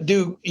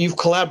you've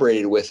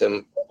collaborated with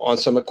him on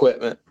some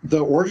equipment.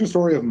 The origin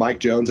story of Mike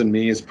Jones and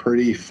me is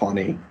pretty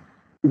funny.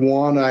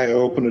 One, I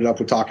opened it up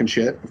with talking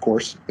shit, of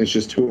course. It's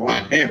just who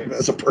I am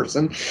as a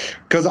person.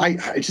 Because I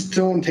just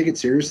don't take it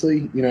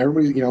seriously.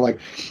 Everybody,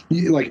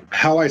 like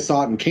how I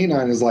saw it in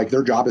Canine is like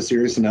their job is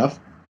serious enough.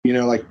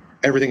 Like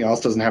everything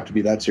else doesn't have to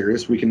be that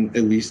serious. We can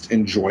at least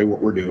enjoy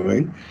what we're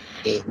doing.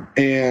 Yeah.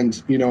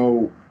 And,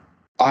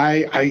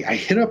 I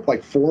hit up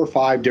like 4 or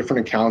 5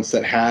 different accounts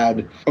that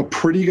had a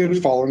pretty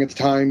good following at the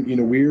time.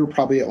 We were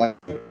probably at like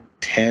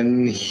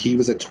 10. He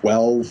was at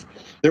 12.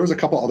 There was a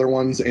couple other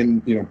ones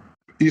in,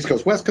 East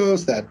Coast, West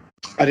Coast that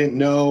I didn't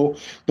know,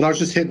 but I was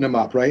just hitting them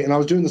up, right? And I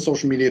was doing the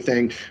social media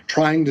thing,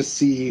 trying to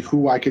see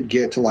who I could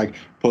get to like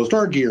post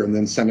our gear and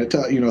then send it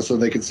to, so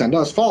they could send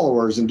us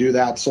followers and do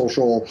that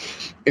social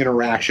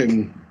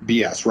interaction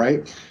BS,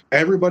 right?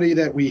 Everybody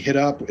that we hit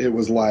up, it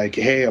was like,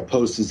 hey, a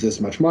post is this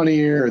much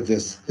money or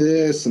this,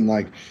 and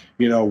like,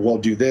 we'll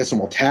do this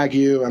and we'll tag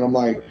you. And I'm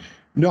like,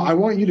 no, I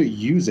want you to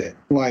use it.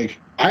 Like,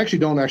 I actually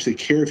don't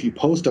care if you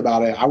post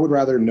about it. I would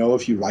rather know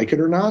if you like it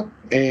or not.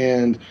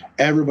 And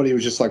everybody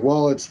was just like,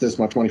 well, it's this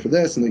much money for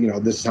this. And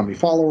then, this is how many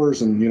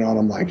followers. And, and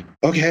I'm like,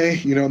 okay.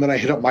 And then I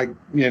hit up Mike,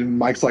 and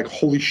Mike's like,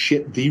 holy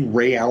shit, the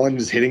Ray Allen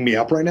is hitting me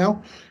up right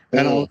now.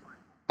 And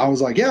I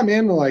was like, yeah,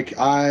 man, like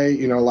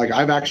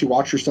I've actually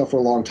watched your stuff for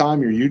a long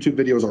time. Your YouTube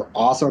videos are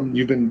awesome.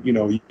 You've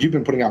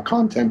been putting out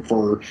content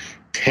for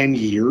 10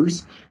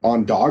 years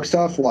on dog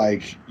stuff.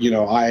 Like,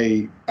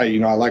 I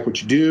like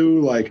what you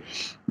do. Like,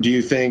 do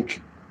you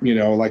think,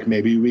 like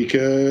maybe we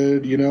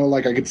could,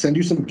 like I could send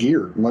you some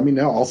gear. Let me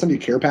know. I'll send you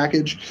a care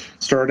package.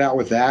 Started out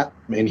with that.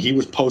 And he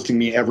was posting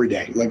me every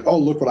day. Like, oh,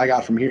 look what I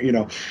got from here, And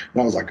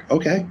I was like,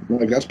 okay,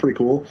 like that's pretty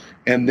cool.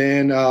 And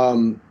then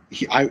I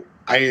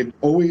had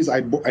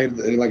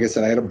like I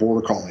said, I had a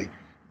border collie,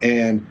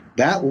 and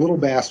that little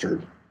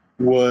bastard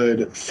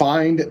would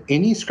find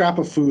any scrap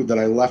of food that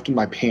I left in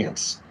my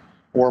pants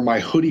or my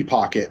hoodie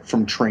pocket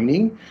from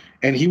training,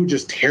 and he would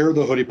just tear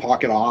the hoodie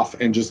pocket off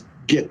and just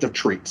get the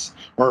treats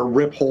or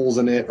rip holes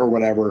in it or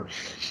whatever.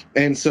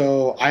 And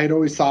so I had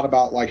always thought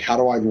about like, how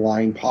do I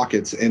line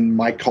pockets? And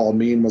Mike called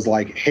me and was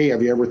like, hey,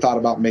 have you ever thought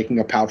about making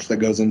a pouch that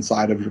goes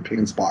inside of your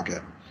pants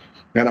pocket?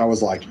 And I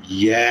was like,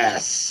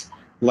 yes,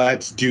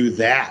 let's do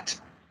that.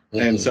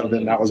 Mm-hmm. And so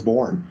then that was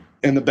born.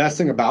 And the best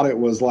thing about it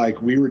was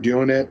like, we were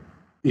doing it,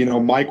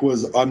 Mike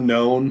was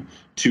unknown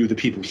to the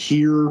people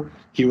here.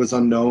 He was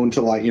unknown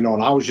to like, and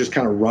I was just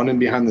kind of running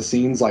behind the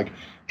scenes like,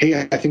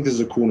 hey, I think this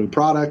is a cool new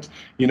product,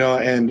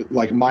 and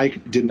like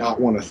Mike did not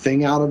want a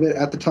thing out of it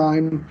at the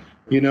time.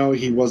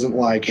 He wasn't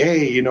like,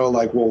 hey,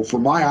 like, well, for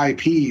my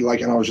IP,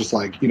 like, and I was just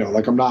like,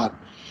 like I'm not,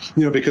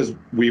 because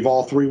we've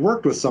all 3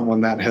 worked with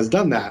someone that has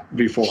done that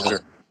before.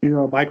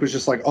 Sure. Mike was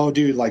just like, oh,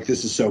 dude, like,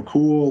 this is so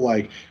cool.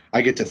 Like,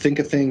 I get to think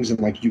of things and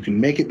like you can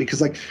make it, because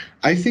like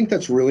I think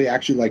that's really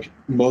actually like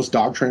most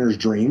dog trainers'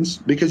 dreams,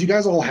 because you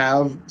guys all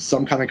have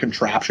some kind of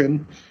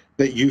contraption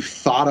that you've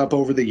thought up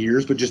over the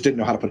years but just didn't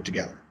know how to put it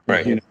together.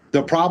 Right.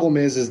 The problem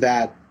is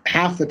that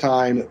half the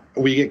time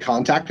we get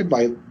contacted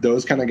by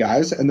those kind of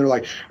guys and they're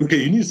like, okay,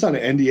 you need to sign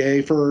an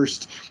NDA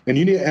first,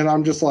 and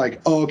I'm just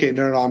like, oh, okay,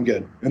 no, I'm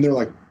good. And they're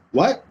like,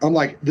 what? I'm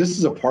like, this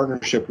is a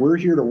partnership. We're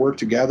here to work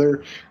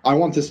together. I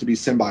want this to be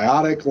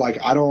symbiotic. Like,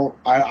 I don't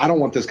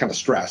want this kind of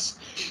stress.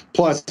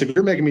 Plus, if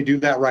you're making me do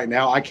that right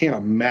now, I can't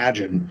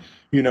imagine,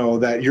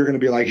 that you're going to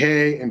be like,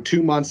 hey, in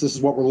 2 months, this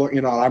is what we're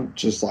looking, I'm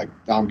just like,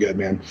 I'm good,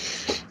 man.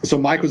 So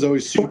Mike was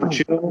always super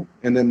chill.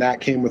 And then that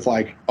came with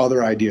like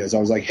other ideas. I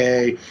was like,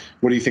 hey,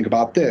 what do you think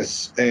about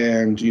this?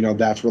 And,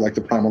 that's where like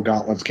the Primal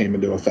Gauntlets came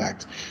into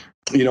effect,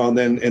 and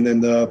then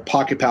the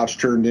pocket pouch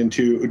turned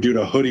into, dude,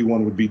 a hoodie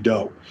one would be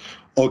dope.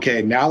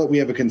 Okay, now that we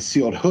have a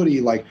concealed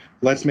hoodie, like,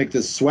 let's make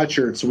this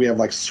sweatshirt so we have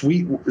like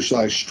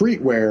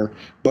streetwear,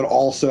 but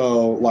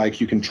also like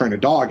you can train a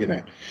dog in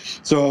it.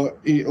 So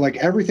like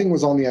everything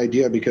was on the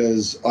idea,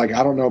 because like,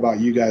 I don't know about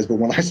you guys, but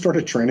when I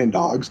started training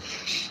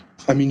dogs,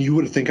 I mean, you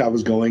would think I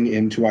was going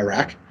into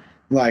Iraq.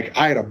 Like,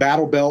 I had a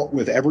battle belt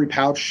with every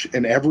pouch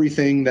and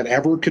everything that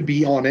ever could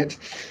be on it.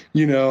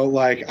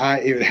 Like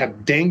it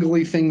had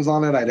dangly things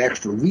on it. I had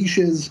extra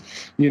leashes,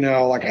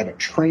 like I had a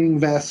training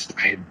vest.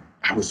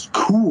 I was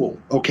cool,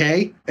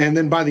 okay? And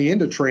then by the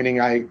end of training,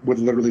 I would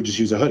literally just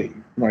use a hoodie.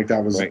 Like,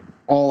 that was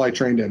all I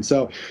trained in.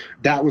 So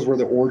that was where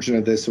the origin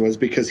of this was,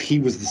 because he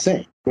was the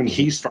same. When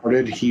he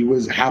started, he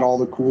had all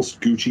the cool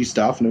Gucci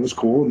stuff, and it was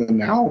cool. And then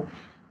now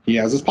he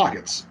has his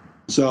pockets.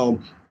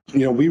 So,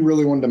 we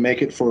really wanted to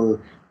make it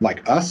for,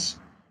 like, us,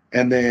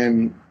 and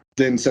then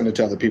send it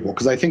to other people.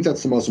 Because I think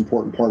that's the most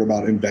important part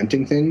about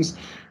inventing things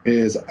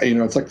is,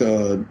 it's like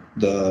the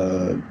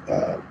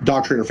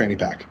dog trainer fanny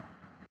pack.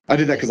 I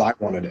did that because I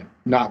wanted it,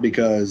 not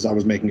because I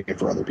was making it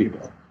for other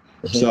people.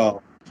 Mm-hmm.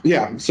 So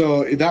Yeah,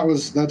 so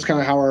that's kind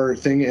of how our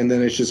thing, and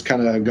then it's just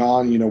kind of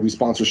gone. We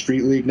sponsor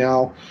Street League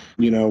now.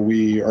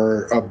 We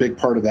are a big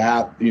part of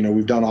that.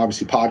 We've done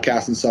obviously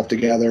podcasts and stuff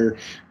together.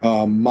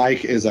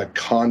 Mike is a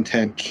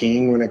content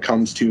king when it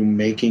comes to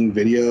making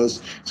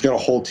videos. He's got a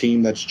whole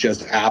team that's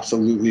just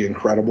absolutely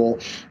incredible,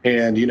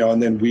 and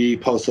and then we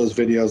post those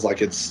videos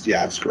like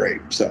it's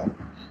great. So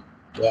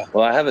yeah.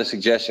 Well, I have a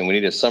suggestion. We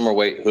need a summer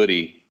weight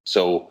hoodie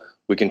so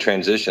we can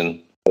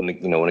transition. When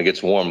it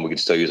gets warm, we can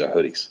still use our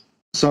hoodies.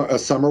 So a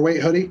summer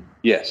weight hoodie?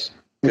 Yes.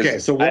 Okay,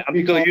 so I'm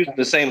still using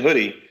the same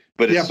hoodie,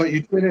 but but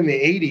you do it in the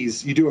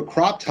 80s. You do a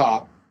crop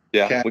top.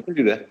 Yeah, okay? We can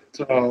do that.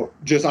 So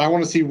I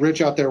want to see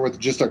Rich out there with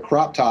just a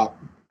crop top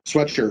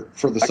sweatshirt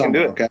for the summer. Can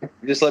do it. Okay,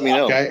 just let me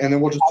know. Okay, and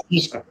then we'll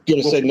just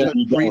gonna say no.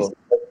 You don't.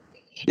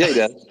 Yeah, he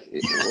does.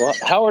 Well,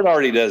 Howard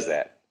already does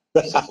that.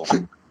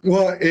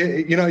 Well,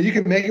 you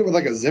can make it with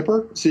like a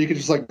zipper, so you can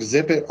just like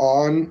zip it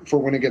on for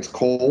when it gets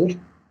cold,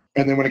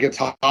 and then when it gets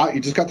hot, you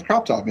just got the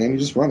crop top, man. You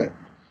just run it.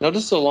 No,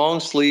 just a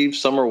long sleeve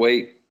summer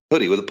weight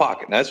hoodie with a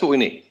pocket. That's what we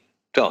need.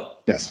 Tell them.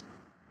 Yes,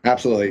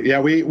 absolutely. Yeah,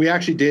 we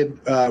actually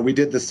did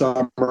the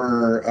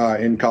summer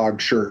incog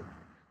shirt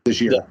this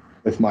year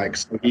with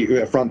Mike's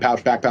front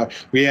pouch, back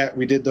pouch.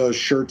 We did those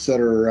shirts that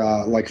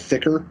are like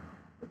thicker,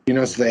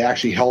 so they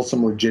actually held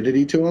some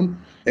rigidity to them,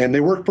 and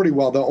they worked pretty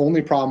well. The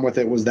only problem with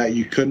it was that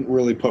you couldn't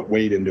really put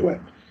weight into it,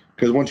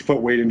 because once you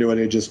put weight into it,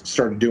 it just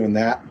started doing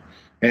that,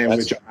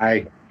 which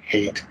I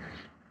hate.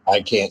 I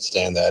can't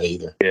stand that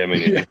either. Yeah, I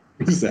mean. Yeah.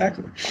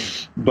 Exactly.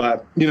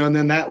 But, and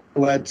then that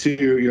led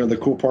to, the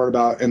cool part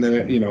about, and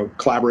then,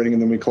 collaborating,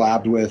 and then we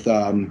collabed with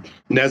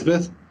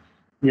Nesbeth,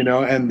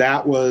 and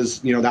that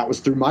was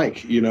through Mike.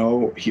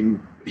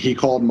 He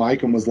called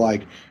Mike and was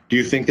like, do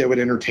you think they would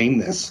entertain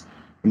this?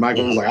 And Mike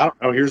was like, I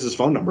don't know, here's his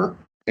phone number.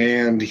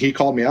 And he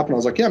called me up and I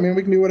was like, yeah, man,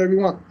 we can do whatever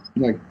you want.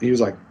 He was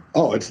like,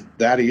 oh, it's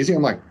that easy?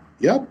 I'm like,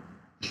 yep.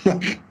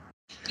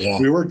 Yeah.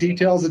 We work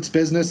details, it's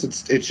business.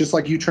 It's just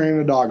like you training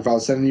a dog if I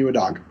was sending you a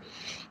dog.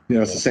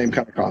 It's the same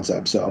kind of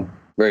concept. So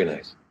very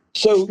nice.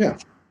 So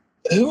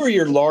who are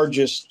your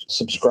largest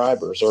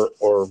subscribers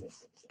or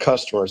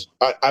customers?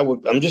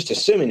 I'm just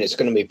assuming it's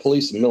going to be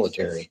police and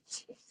military.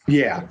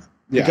 Yeah.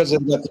 Because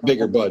they've got the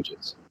bigger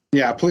budgets.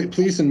 Yeah.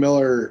 Police and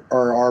Miller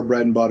are our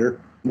bread and butter.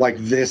 Like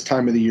this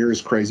time of the year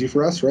is crazy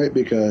for us, right?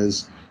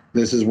 Because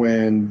this is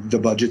when the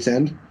budgets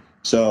end.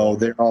 So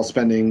they're all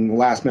spending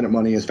last minute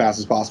money as fast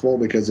as possible,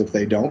 because if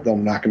they don't, they're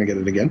not going to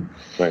get it again.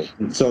 Right.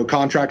 So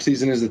contract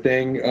season is the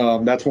thing.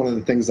 That's one of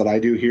the things that I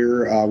do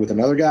here with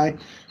another guy.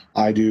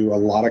 I do a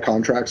lot of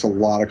contracts, a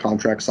lot of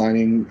contract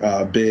signing,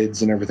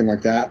 bids and everything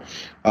like that.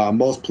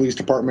 Most police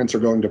departments are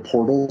going to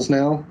portals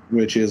now,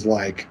 which is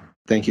like,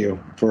 thank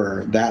you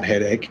for that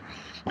headache,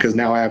 because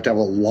now I have to have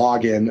a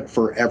login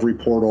for every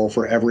portal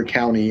for every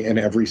county and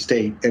every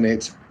state, and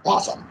it's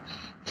awesome.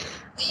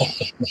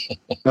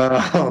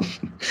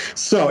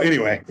 So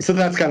anyway, so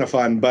that's kind of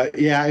fun. But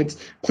yeah, it's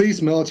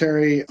police,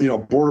 military,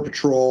 border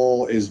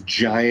patrol is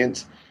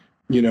giant.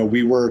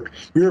 We work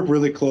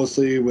really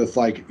closely with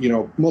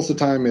most of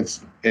the time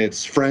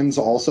it's friends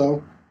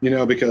also,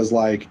 because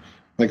like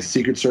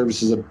Secret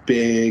Service is a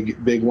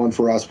big one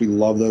for us. We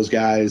love those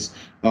guys.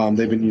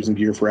 They've been using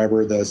gear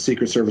forever. The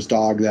Secret Service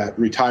dog that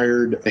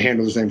retired, the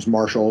handler's name's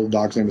Marshall. The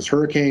dog's name is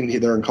Hurricane.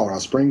 They're in Colorado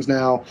Springs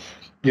now.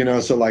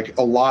 So like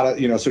a lot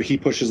of, so he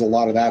pushes a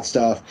lot of that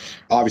stuff.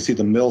 Obviously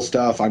the mill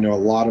stuff. I know a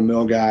lot of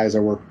mill guys. I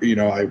work, we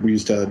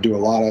used to do a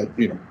lot of,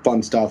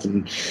 fun stuff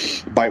and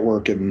bite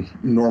work and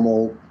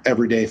normal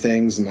everyday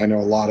things. And I know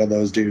a lot of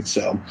those dudes.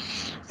 So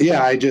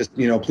yeah, I just,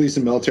 police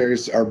and military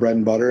is our bread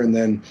and butter. And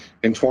then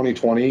in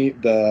 2020,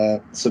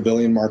 the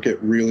civilian market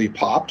really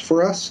popped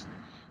for us.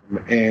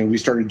 And we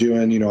started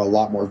doing, a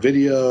lot more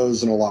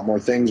videos and a lot more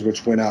things,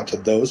 which went out to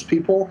those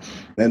people.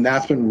 And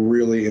that's been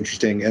really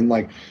interesting.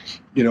 And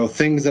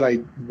things that I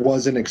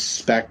wasn't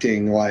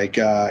expecting, like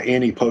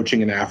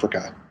anti-poaching in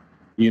Africa,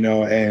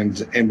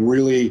 and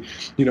really,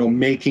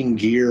 making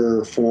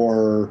gear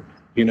for,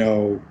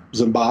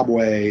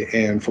 Zimbabwe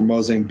and for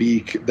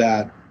Mozambique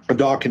that a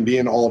dog can be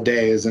in all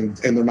days and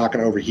they're not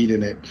going to overheat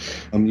in it,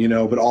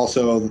 but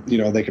also,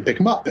 they can pick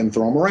them up and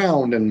throw them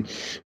around and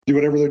do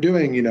whatever they're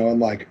doing, and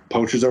like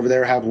poachers over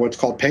there have what's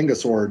called panga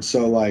swords.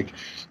 So like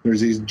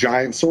there's these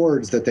giant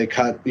swords that they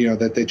cut,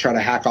 that they try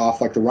to hack off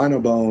like the rhino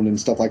bone and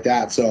stuff like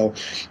that. So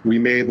we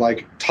made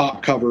like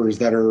top covers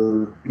that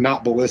are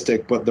not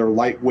ballistic, but they're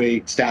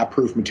lightweight stab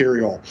proof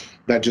material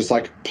that just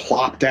like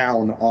plop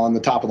down on the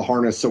top of the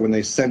harness. So when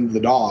they send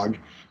the dog,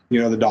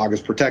 the dog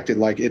is protected.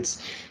 Like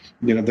it's,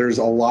 there's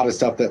a lot of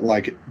stuff that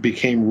like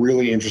became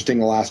really interesting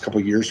the last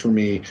couple of years for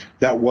me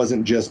that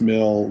wasn't just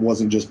mill,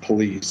 wasn't just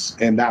police.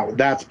 And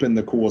that's been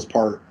the coolest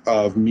part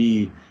of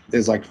me,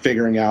 is like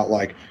figuring out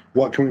like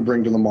what can we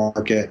bring to the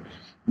market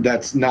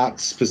that's not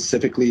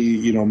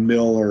specifically,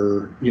 mill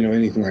or,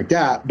 anything like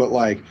that, but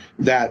like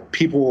that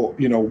people,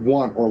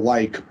 want or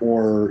like,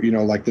 or,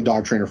 like the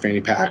dog trainer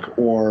fanny pack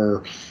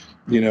or,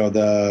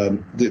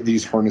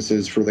 these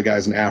harnesses for the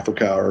guys in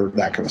Africa or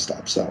that kind of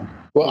stuff. So.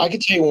 Well, I can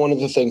tell you one of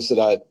the things that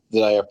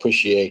I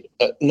appreciate.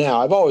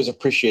 Now, I've always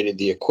appreciated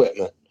the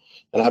equipment,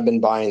 and I've been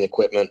buying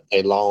equipment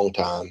a long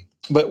time.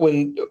 But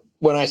when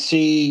I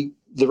see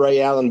the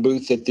Ray Allen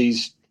booth at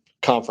these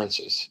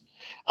conferences,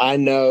 I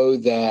know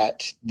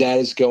that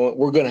is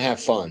we're going to have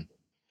fun.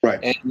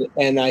 Right.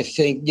 And I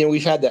think,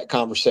 we've had that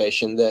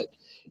conversation that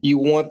you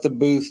want the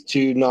booth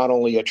to not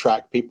only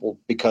attract people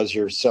because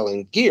you're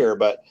selling gear,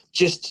 but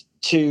just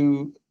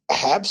to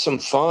have some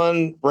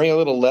fun, bring a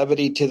little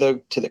levity to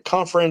the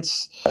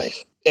conference. Right.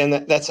 And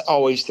that's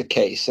always the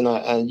case.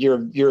 And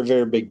you're a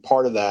very big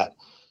part of that.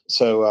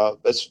 So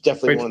that's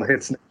definitely one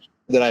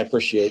that I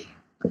appreciate.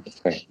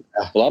 Okay.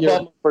 Well, I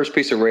bought my first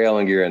piece of Ray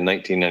Allen gear in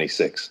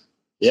 1996.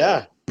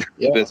 Yeah.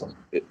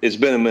 It's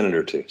been a minute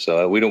or two,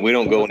 so we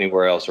don't go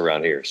anywhere else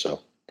around here. So,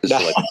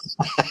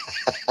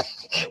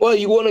 well,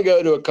 you want to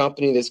go to a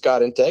company that's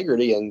got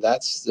integrity, and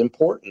that's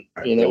important.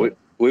 Yeah,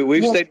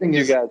 we've stayed with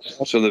you guys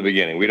from the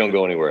beginning. We don't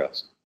go anywhere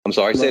else. I'm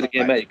sorry, say it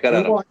again, Matt. You cut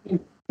out.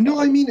 No,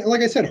 I mean,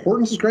 like I said,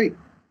 Hortons is great.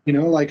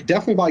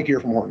 Definitely buy gear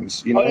from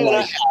Hortons.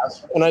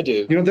 And I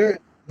do.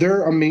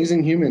 They're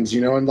amazing humans.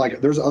 And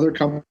there's other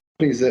companies.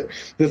 That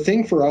the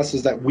thing for us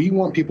is that we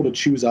want people to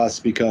choose us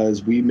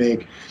because we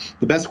make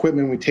the best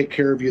equipment, we take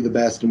care of you the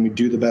best, and we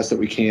do the best that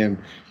we can,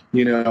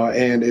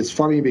 and it's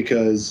funny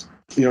because,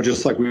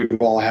 just like we've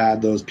all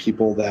had those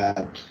people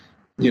that,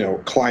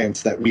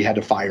 clients that we had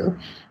to fire,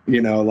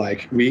 we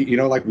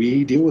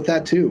deal with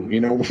that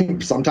too.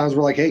 Sometimes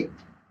we're like, hey,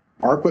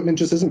 our equipment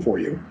just isn't for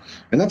you,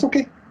 and that's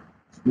okay.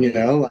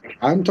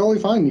 I'm totally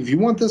fine. If you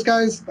want this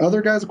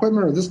other guy's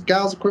equipment or this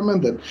gal's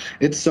equipment that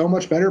it's so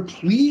much better,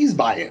 please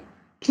buy it.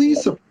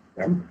 Please support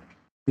them.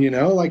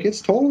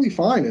 It's totally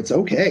fine. It's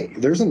okay.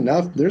 There's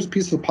a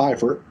piece of the pie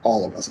for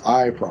all of us.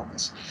 I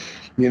promise.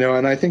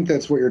 And I think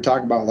that's what you're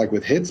talking about,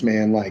 with hits,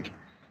 man.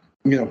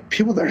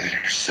 People that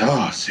are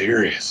so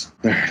serious.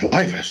 Their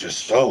life is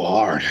just so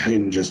hard.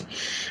 And just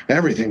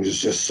everything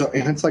is just so,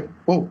 and it's like,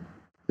 whoa,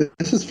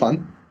 this is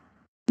fun.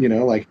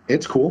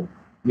 It's cool.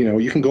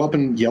 You can go up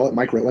and yell at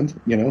Mike Ritland.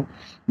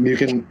 You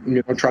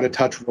can try to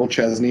touch Will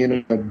Chesney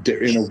in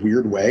a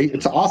weird way.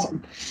 It's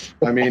awesome.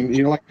 I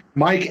mean,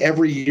 Mike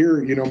every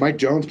year. Mike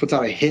Jones puts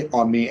out a hit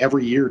on me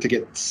every year to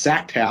get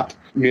sack tapped.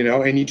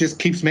 And he just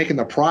keeps making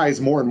the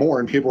prize more and more.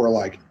 And people are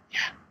like, "Yeah,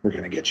 we're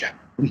gonna get you."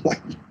 I'm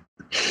like,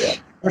 "Yeah,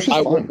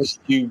 I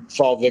witnessed you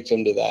fall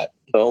victim to that."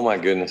 Oh my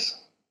goodness.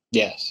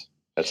 Yes,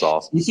 that's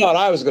awesome. You thought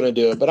I was going to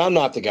do it, but I'm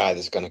not the guy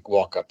that's going to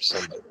walk up to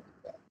somebody.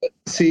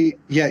 See,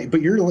 yeah,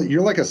 but you're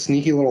like a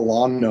sneaky little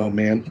lawn gnome,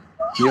 man.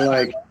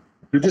 You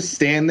just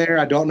stand there.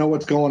 I don't know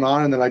what's going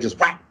on, and then I just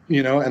whack,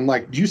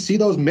 and do you see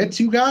those mitts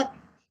you got?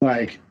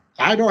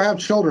 I don't have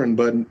children,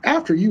 but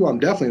after you, I'm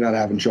definitely not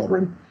having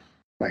children.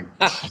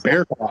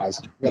 Bear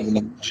claws.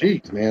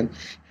 Jeez, man.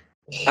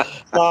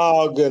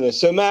 Oh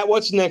goodness. So Matt,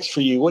 what's next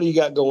for you? What do you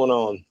got going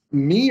on?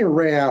 Me or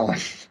Ray Allen?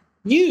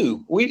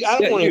 You. I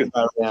don't want to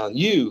go around.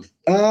 You.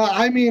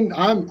 I mean,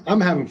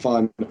 I'm having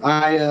fun.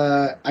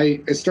 I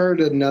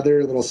started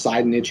another little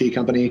side niche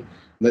company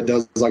that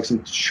does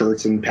some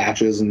shirts and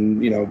patches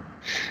and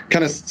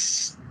kind of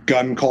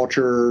gun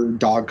culture,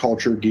 dog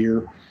culture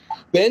gear.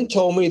 Ben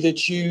told me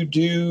that you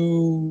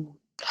do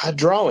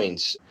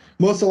drawings.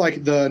 Most of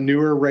the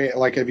newer Ray,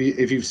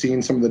 if you've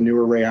seen some of the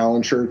newer Ray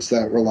Allen shirts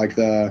that were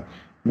the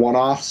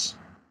one-offs,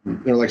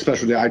 they're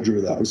specialty. I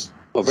drew those.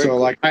 Oh, so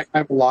cool. I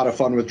have a lot of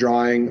fun with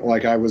drawing.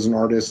 I was an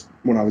artist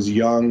when I was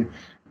young.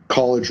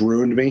 College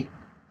ruined me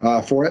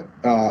for it.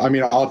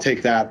 I'll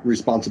take that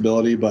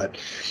responsibility, but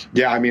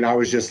yeah, I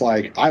was just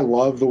I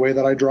love the way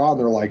that I draw, and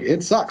they're like,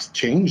 it sucks,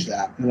 change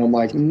that. And I'm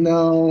like,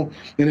 no.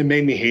 And it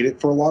made me hate it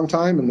for a long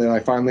time. And then I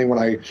finally, when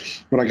I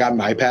got an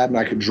iPad and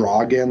I could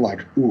draw again,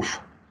 oof.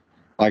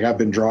 I've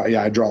been drawing.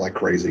 Yeah, I draw like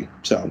crazy.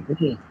 So,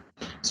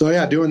 So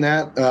yeah, doing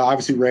that.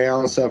 Obviously Ray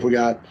Allen stuff. We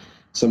got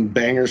some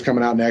bangers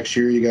coming out next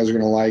year. You guys are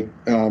going to like.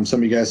 Some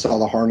of you guys saw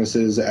the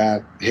harnesses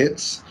at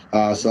Hits.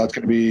 So that's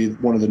going to be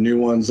one of the new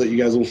ones that you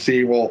guys will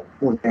see. Well,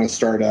 we're going to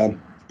start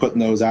putting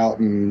those out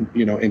and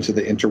into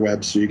the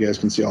interwebs so you guys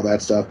can see all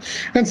that stuff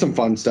and some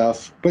fun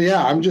stuff. But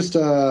yeah, I'm just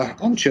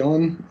I'm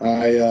chilling.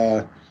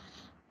 I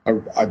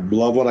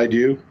love what I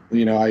do.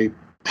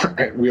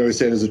 We always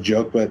say it as a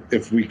joke, but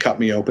if we cut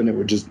me open, it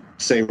would just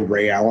say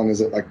Ray Allen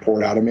as it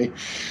poured out of me.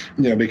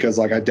 Because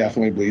I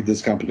definitely bleed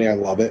this company. I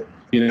love it.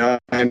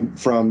 And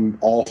from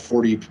all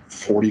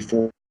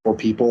 44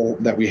 people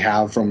that we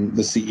have, from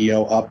the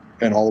CEO up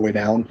and all the way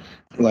down,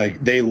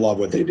 they love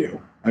what they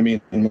do. We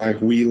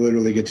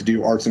literally get to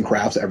do arts and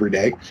crafts every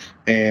day,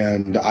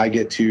 and I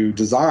get to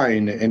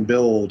design and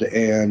build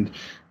and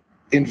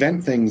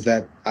invent things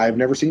that I've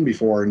never seen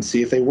before and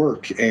see if they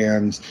work.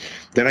 And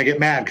then I get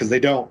mad because they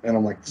don't, and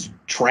I'm like, this is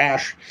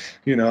trash,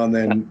 and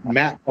then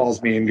Matt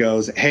calls me and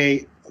goes,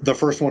 hey, the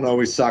first one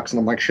always sucks. And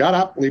I'm like, shut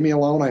up, leave me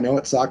alone, I know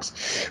it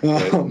sucks.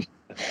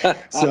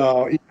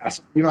 So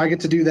yeah, I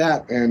get to do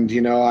that. And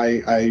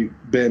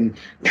I've been,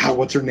 God,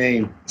 what's her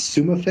name,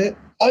 Sumafit?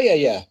 Oh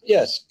yeah,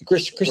 yes,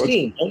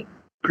 Christine.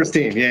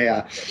 Christine,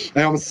 yeah.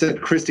 I almost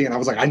said Christine. I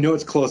was like, I know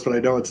it's close, but I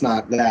know it's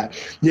not that.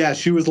 Yeah,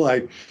 she was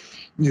like,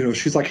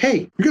 she's like, hey,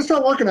 you gonna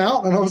start working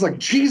out? And I was like,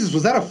 Jesus,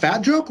 was that a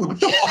fat joke?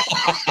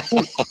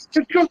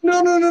 She goes,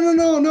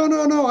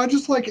 no. I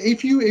just like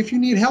if you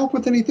need help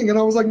with anything, and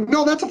I was like,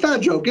 no, that's a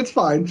fat joke. It's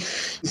fine.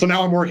 So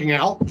now I'm working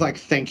out. Like,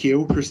 thank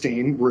you,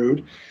 Christine.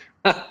 Rude.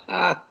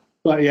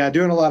 But yeah,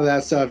 doing a lot of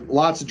that stuff.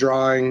 Lots of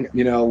drawing.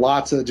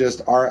 Lots of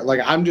just art. Like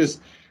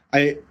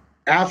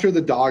after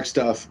the dog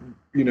stuff,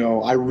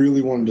 I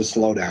really wanted to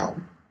slow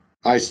down.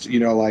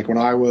 Like when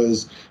I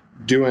was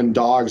doing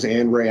dogs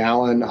and Ray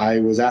Allen, I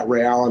was at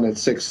Ray Allen at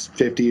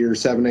 6:50 or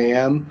 7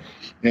 a.m.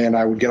 and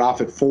I would get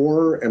off at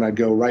 4 and I'd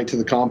go right to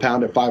the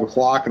compound at 5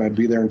 o'clock and I'd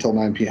be there until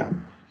 9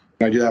 p.m.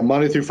 And I do that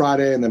Monday through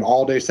Friday, and then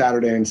all day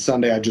Saturday and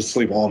Sunday I just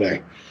sleep all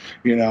day,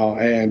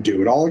 and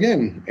do it all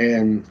again.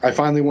 And I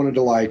finally wanted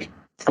to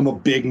I'm a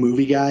big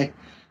movie guy.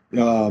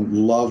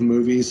 Love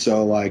movies,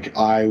 so like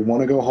I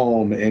want to go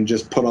home and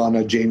just put on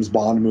a James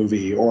Bond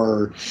movie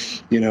or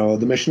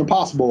the Mission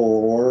Impossible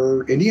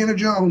or Indiana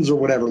Jones or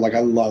whatever. Like I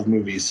love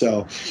movies,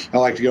 so I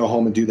like to go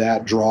home and do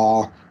that,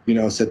 draw,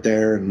 sit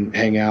there and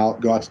hang out,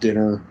 go out to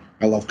dinner.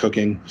 I love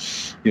cooking,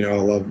 I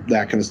love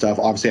that kind of stuff.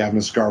 Obviously having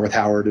a cigar with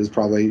Howard is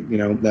probably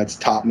that's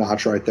top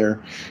notch right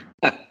there.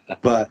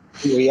 But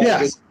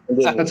yeah,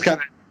 that's kind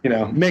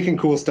of making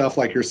cool stuff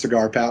like your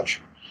cigar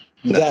pouch.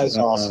 That is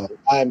awesome.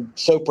 I'm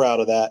so proud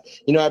of that.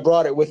 I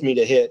brought it with me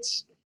to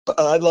Hits.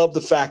 I love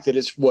the fact that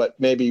it's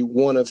maybe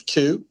one of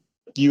two.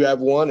 You have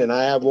one and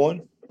I have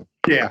one.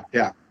 Yeah.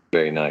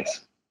 Very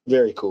nice.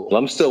 Very cool. Well,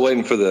 I'm still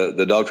waiting for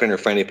the dog trainer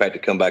fanny pack to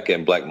come back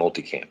in black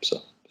multicam.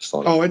 So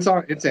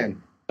it's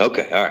in.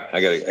 Okay, all right.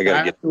 I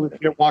gotta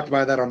get walked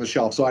by that on the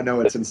shelf, so I know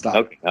it's in stock.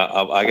 Okay,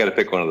 I gotta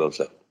pick one of those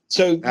up.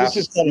 So this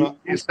is kind of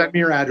you send me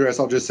your address.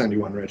 I'll just send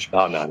you one, Rich.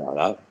 Oh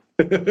no.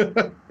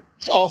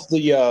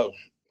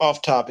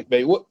 Off topic,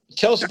 baby.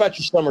 Tell us about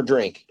your summer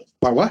drink.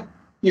 My what?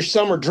 Your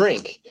summer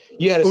drink.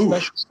 You had a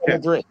special summer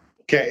drink.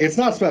 Okay, it's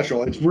not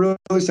special. It's really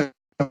simple.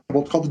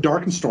 It's called the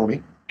Dark and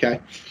Stormy. Okay,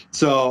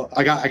 so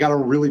I got a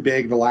really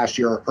big the last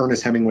year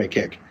Ernest Hemingway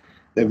kick.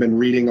 They've been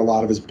reading a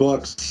lot of his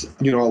books,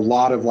 a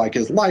lot of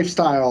his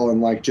lifestyle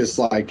and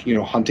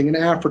hunting in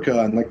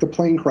Africa and the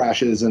plane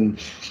crashes and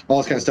all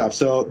this kind of stuff.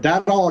 So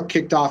that all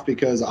kicked off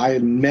because I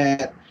had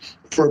met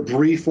for a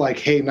brief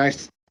hey,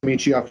 nice to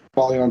meet you. I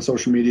follow you on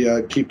social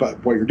media. Keep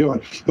up what you're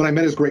doing. But I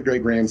met his great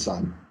great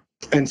grandson,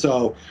 and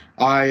so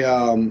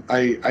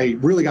I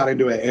really got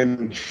into it.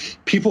 And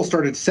people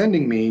started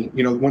sending me,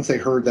 once they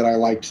heard that I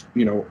liked,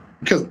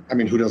 because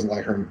who doesn't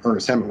like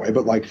Ernest Hemingway?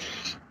 But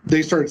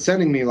they started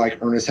sending me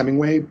Ernest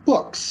Hemingway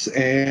books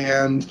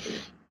and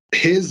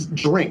his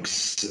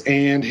drinks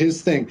and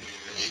his thing.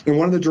 And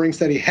one of the drinks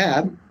that he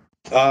had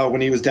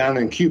when he was down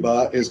in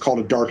Cuba is called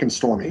a Dark and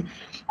Stormy,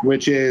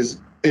 which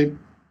is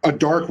a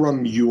dark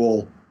rum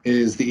mule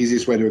is the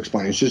easiest way to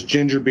explain it. It's just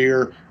ginger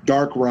beer,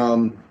 dark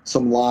rum,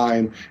 some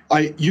lime.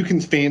 You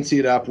can fancy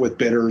it up with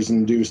bitters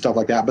and do stuff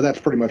like that, but that's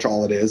pretty much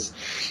all it is.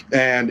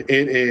 And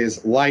it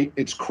is light,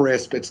 it's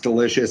crisp, it's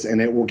delicious, and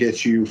it will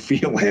get you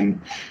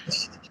feeling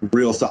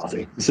real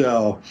saucy.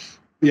 So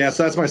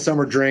that's my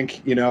summer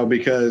drink,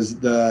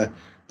 because the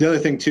other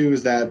thing too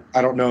is that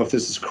I don't know if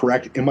this is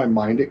correct. In my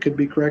mind it could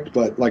be correct,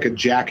 but a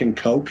Jack and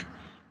Coke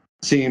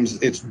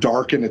it's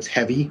dark and it's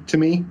heavy to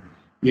me.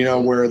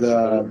 Where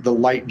the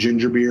light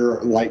ginger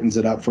beer lightens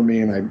it up for me,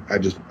 and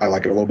I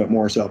like it a little bit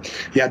more. So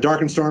yeah,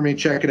 Dark and Stormy,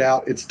 check it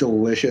out. It's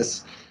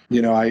delicious.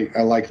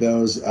 I like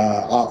those.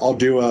 I'll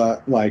do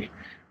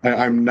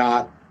I'm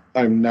not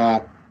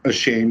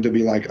ashamed to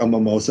be a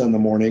mimosa in the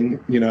morning,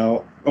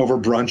 over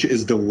brunch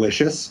is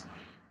delicious.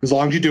 As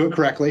long as you do it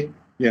correctly,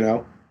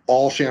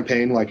 all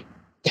champagne,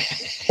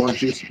 orange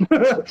juice.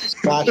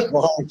 Scotch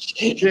orange.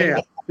 Yeah.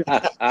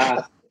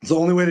 It's the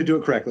only way to do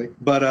it correctly.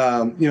 But,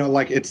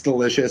 it's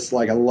delicious.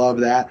 I love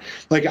that.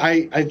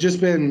 I've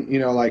just been,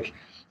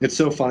 it's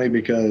so funny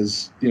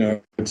because,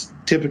 it's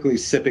typically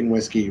sipping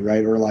whiskey,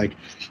 right? Or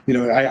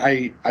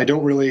I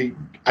don't really,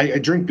 I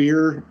drink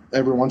beer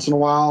every once in a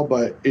while,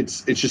 but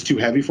it's just too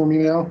heavy for me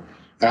now.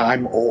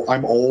 I'm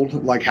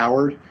old like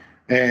Howard.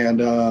 And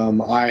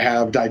I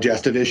have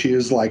digestive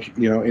issues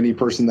any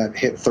person that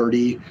hit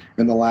 30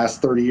 in the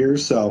last 30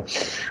 years. So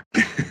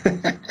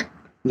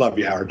love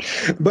you, Howard.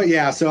 But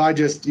yeah, so I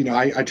just,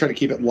 I try to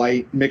keep it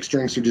light. Mixed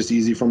drinks are just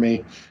easy for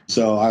me.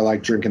 So I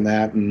like drinking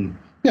that. And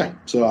yeah,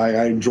 so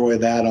I enjoy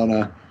that on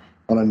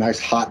a nice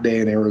hot day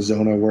in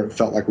Arizona where it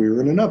felt like we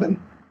were in an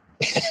oven.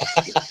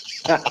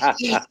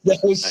 That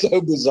was so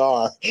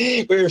bizarre.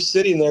 We were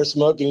sitting there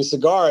smoking a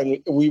cigar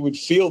and we would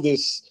feel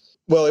this,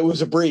 well, it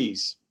was a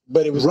breeze,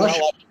 but it was not like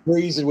a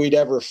breeze that we'd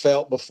ever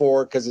felt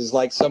before because it's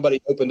like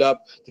somebody opened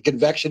up the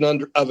convection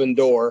oven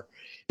door.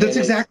 That's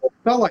exactly what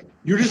it felt like.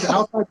 You're just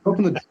outside,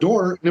 open the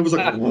door, and it was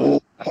like,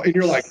 whoa, and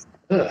you're like,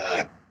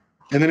 ugh.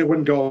 And then it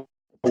wouldn't go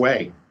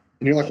away.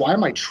 And you're like, why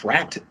am I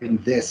trapped in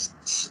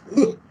this?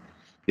 Ugh.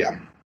 Yeah,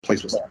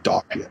 place was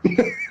dog shit.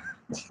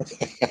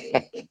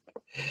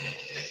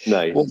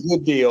 Nice. Well,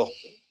 good deal.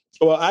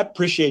 Well, I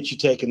appreciate you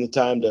taking the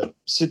time to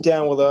sit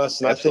down with us,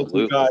 and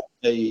Absolutely. I think we got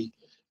a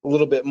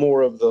little bit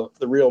more of the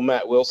real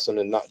Matt Wilson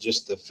and not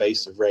just the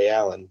face of Ray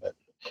Allen. But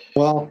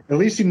well, at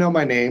least you know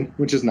my name,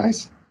 which is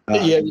nice.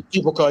 Yeah,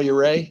 people call you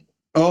Ray.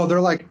 Oh, they're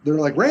like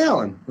Ray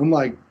Allen. I'm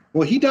like,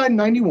 Well, he died in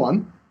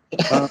 91,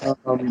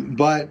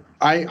 but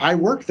I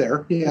worked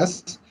there.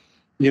 Yes,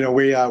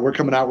 we're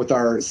coming out with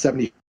our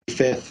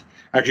 75th.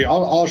 Actually,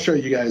 I'll show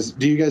you guys.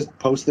 Do you guys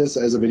post this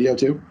as a video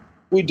too?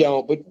 We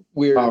don't, but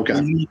we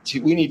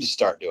need to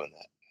start doing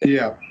that.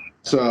 Yeah.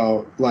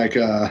 So that's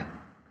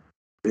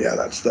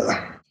the.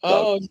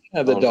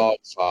 The dog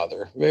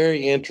father.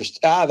 Very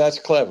interesting. That's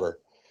clever.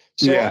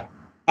 So yeah.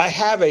 I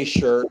have a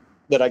shirt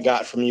that I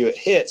got from you at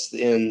Hits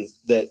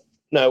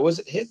was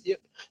it Hit?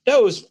 No,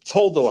 it was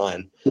Hold the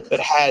Line that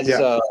has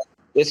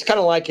it's kind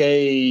of like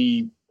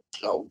a,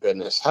 oh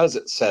goodness, how is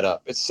it set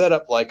up? It's set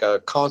up like a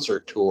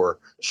concert tour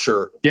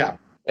shirt. Yeah.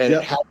 And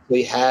it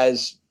actually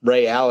has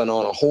Ray Allen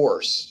on a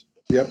horse.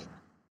 Yep.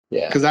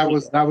 Yeah. Because that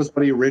was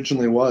what he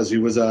originally was.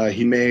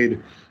 He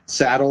made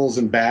saddles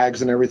and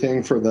bags and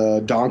everything for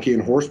the Donkey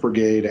and Horse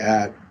Brigade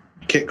at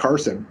Kit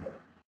Carson.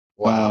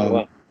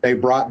 Wow. They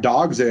brought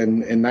dogs in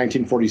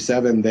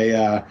 1947. They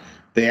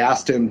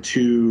asked him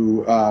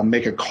to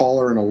make a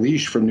collar and a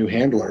leash from new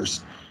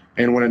handlers.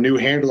 And when a new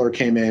handler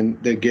came in,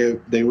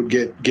 they would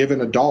get given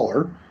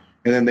 $1,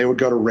 and then they would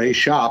go to Ray's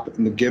shop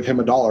and they'd give him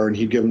 $1, and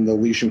he'd give him the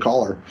leash and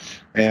collar.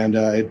 And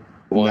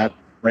that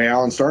Ray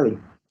Allen started.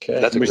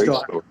 Okay, that's a great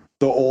story.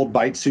 The old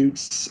bite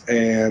suits,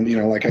 and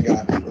I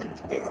got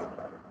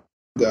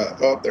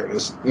there it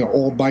is.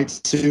 Old bite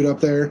suit up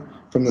there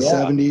from the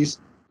 70s.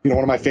 One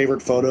of my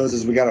favorite photos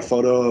is we got a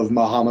photo of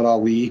Muhammad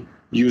Ali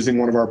using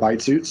one of our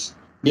bite suits.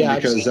 Yeah,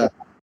 because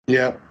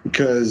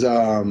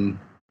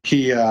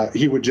he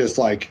would just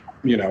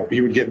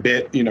he would get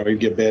bit, he'd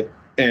get bit,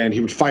 and he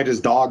would fight his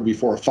dog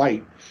before a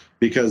fight,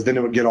 because then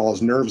it would get all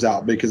his nerves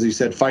out, because he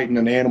said fighting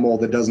an animal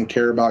that doesn't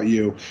care about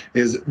you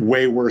is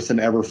way worse than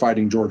ever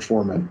fighting George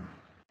Foreman.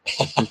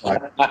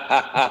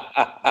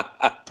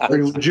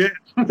 Pretty legit.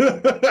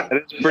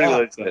 It's pretty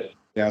legit.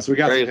 Yeah, so we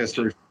got some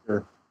history for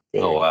sure.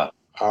 Oh, wow.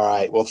 All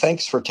right. Well,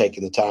 thanks for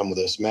taking the time with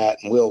us, Matt,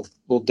 and we'll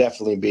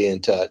definitely be in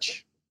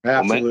touch.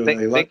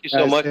 Absolutely. Well, thank you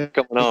so much for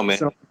coming on, man.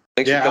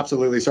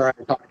 Absolutely. Sorry,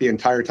 I talked the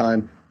entire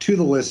time. To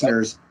the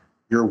listeners,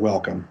 you're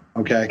welcome.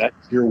 Okay?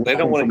 They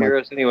don't want to hear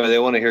us anyway. They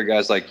want to hear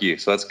guys like you.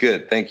 So that's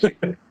good. Thank you.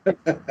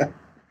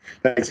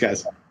 Thanks,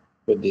 guys.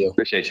 Good deal.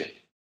 Appreciate you.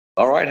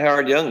 All right,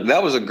 Howard Young.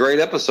 That was a great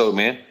episode,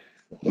 man.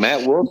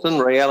 Matt Wilson,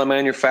 Ray Allen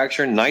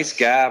Manufacturing. Nice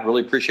guy.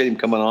 Really appreciate him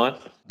coming on.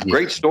 Yeah.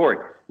 Great story.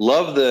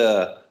 Love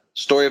the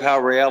story of how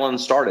Ray Allen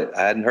started.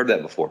 I hadn't heard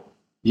that before.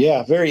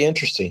 Yeah, very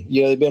interesting.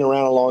 They've been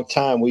around a long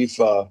time.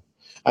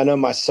 I know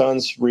my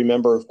sons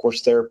remember, of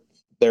course, they're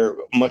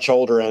much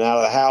older and out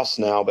of the house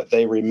now, but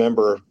they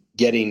remember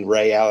getting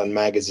Ray Allen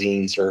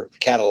magazines or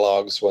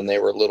catalogs when they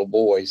were little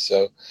boys.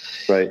 So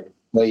right.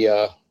 They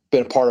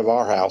been a part of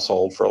our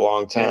household for a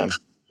long time.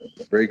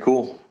 Yeah. Very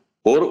cool.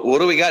 What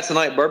do we got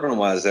tonight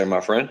bourbon-wise there,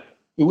 my friend?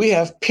 We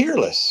have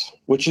Peerless,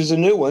 which is a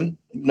new one.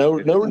 No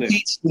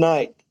repeats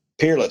tonight.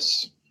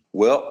 Peerless.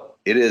 Well,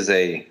 it's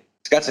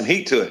got some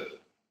heat to it.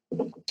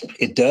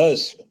 It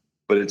does.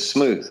 But it's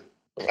smooth.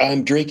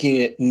 I'm drinking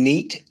it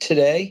neat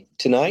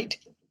tonight.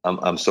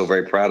 I'm so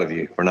very proud of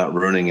you for not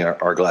ruining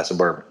our glass of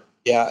bourbon.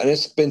 Yeah, and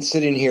it's been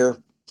sitting here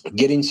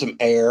getting some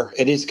air.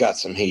 It has got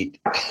some heat.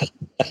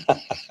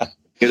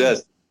 It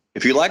does.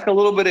 If you like a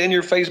little bit of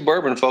in-your-face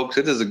bourbon, folks,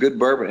 it is a good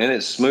bourbon, and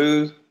it's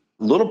smooth,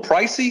 a little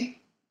pricey,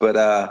 but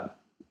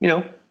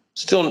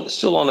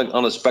still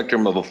on a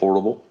spectrum of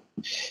affordable.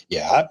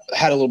 Yeah, I've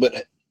had a little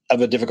bit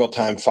of a difficult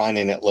time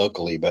finding it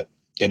locally, but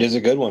it is a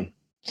good one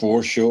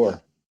for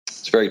sure.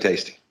 It's very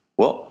tasty.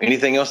 Well,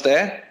 anything else to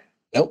add?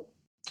 Nope,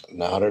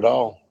 not at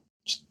all.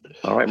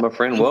 All right, my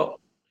friend. Well,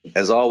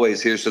 as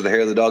always, here's to the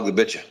hair of the dog that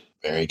bit you.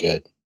 Very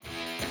good.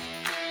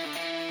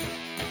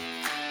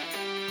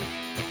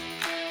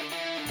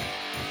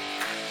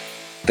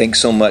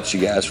 Thanks so much,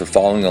 you guys, for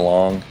following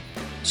along,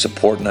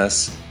 supporting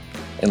us,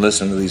 and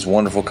listening to these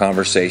wonderful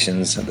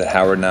conversations that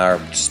Howard and I are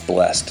just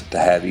blessed to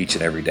have each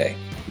and every day.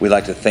 We'd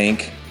like to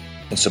thank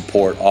and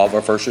support all of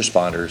our first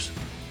responders,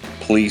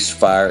 police,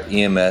 fire,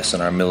 EMS,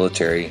 and our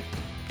military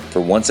for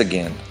once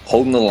again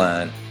holding the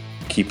line,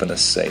 keeping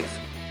us safe.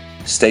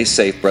 Stay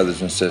safe,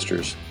 brothers and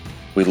sisters.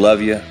 We love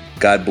you.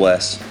 God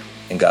bless,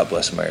 and God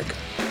bless America.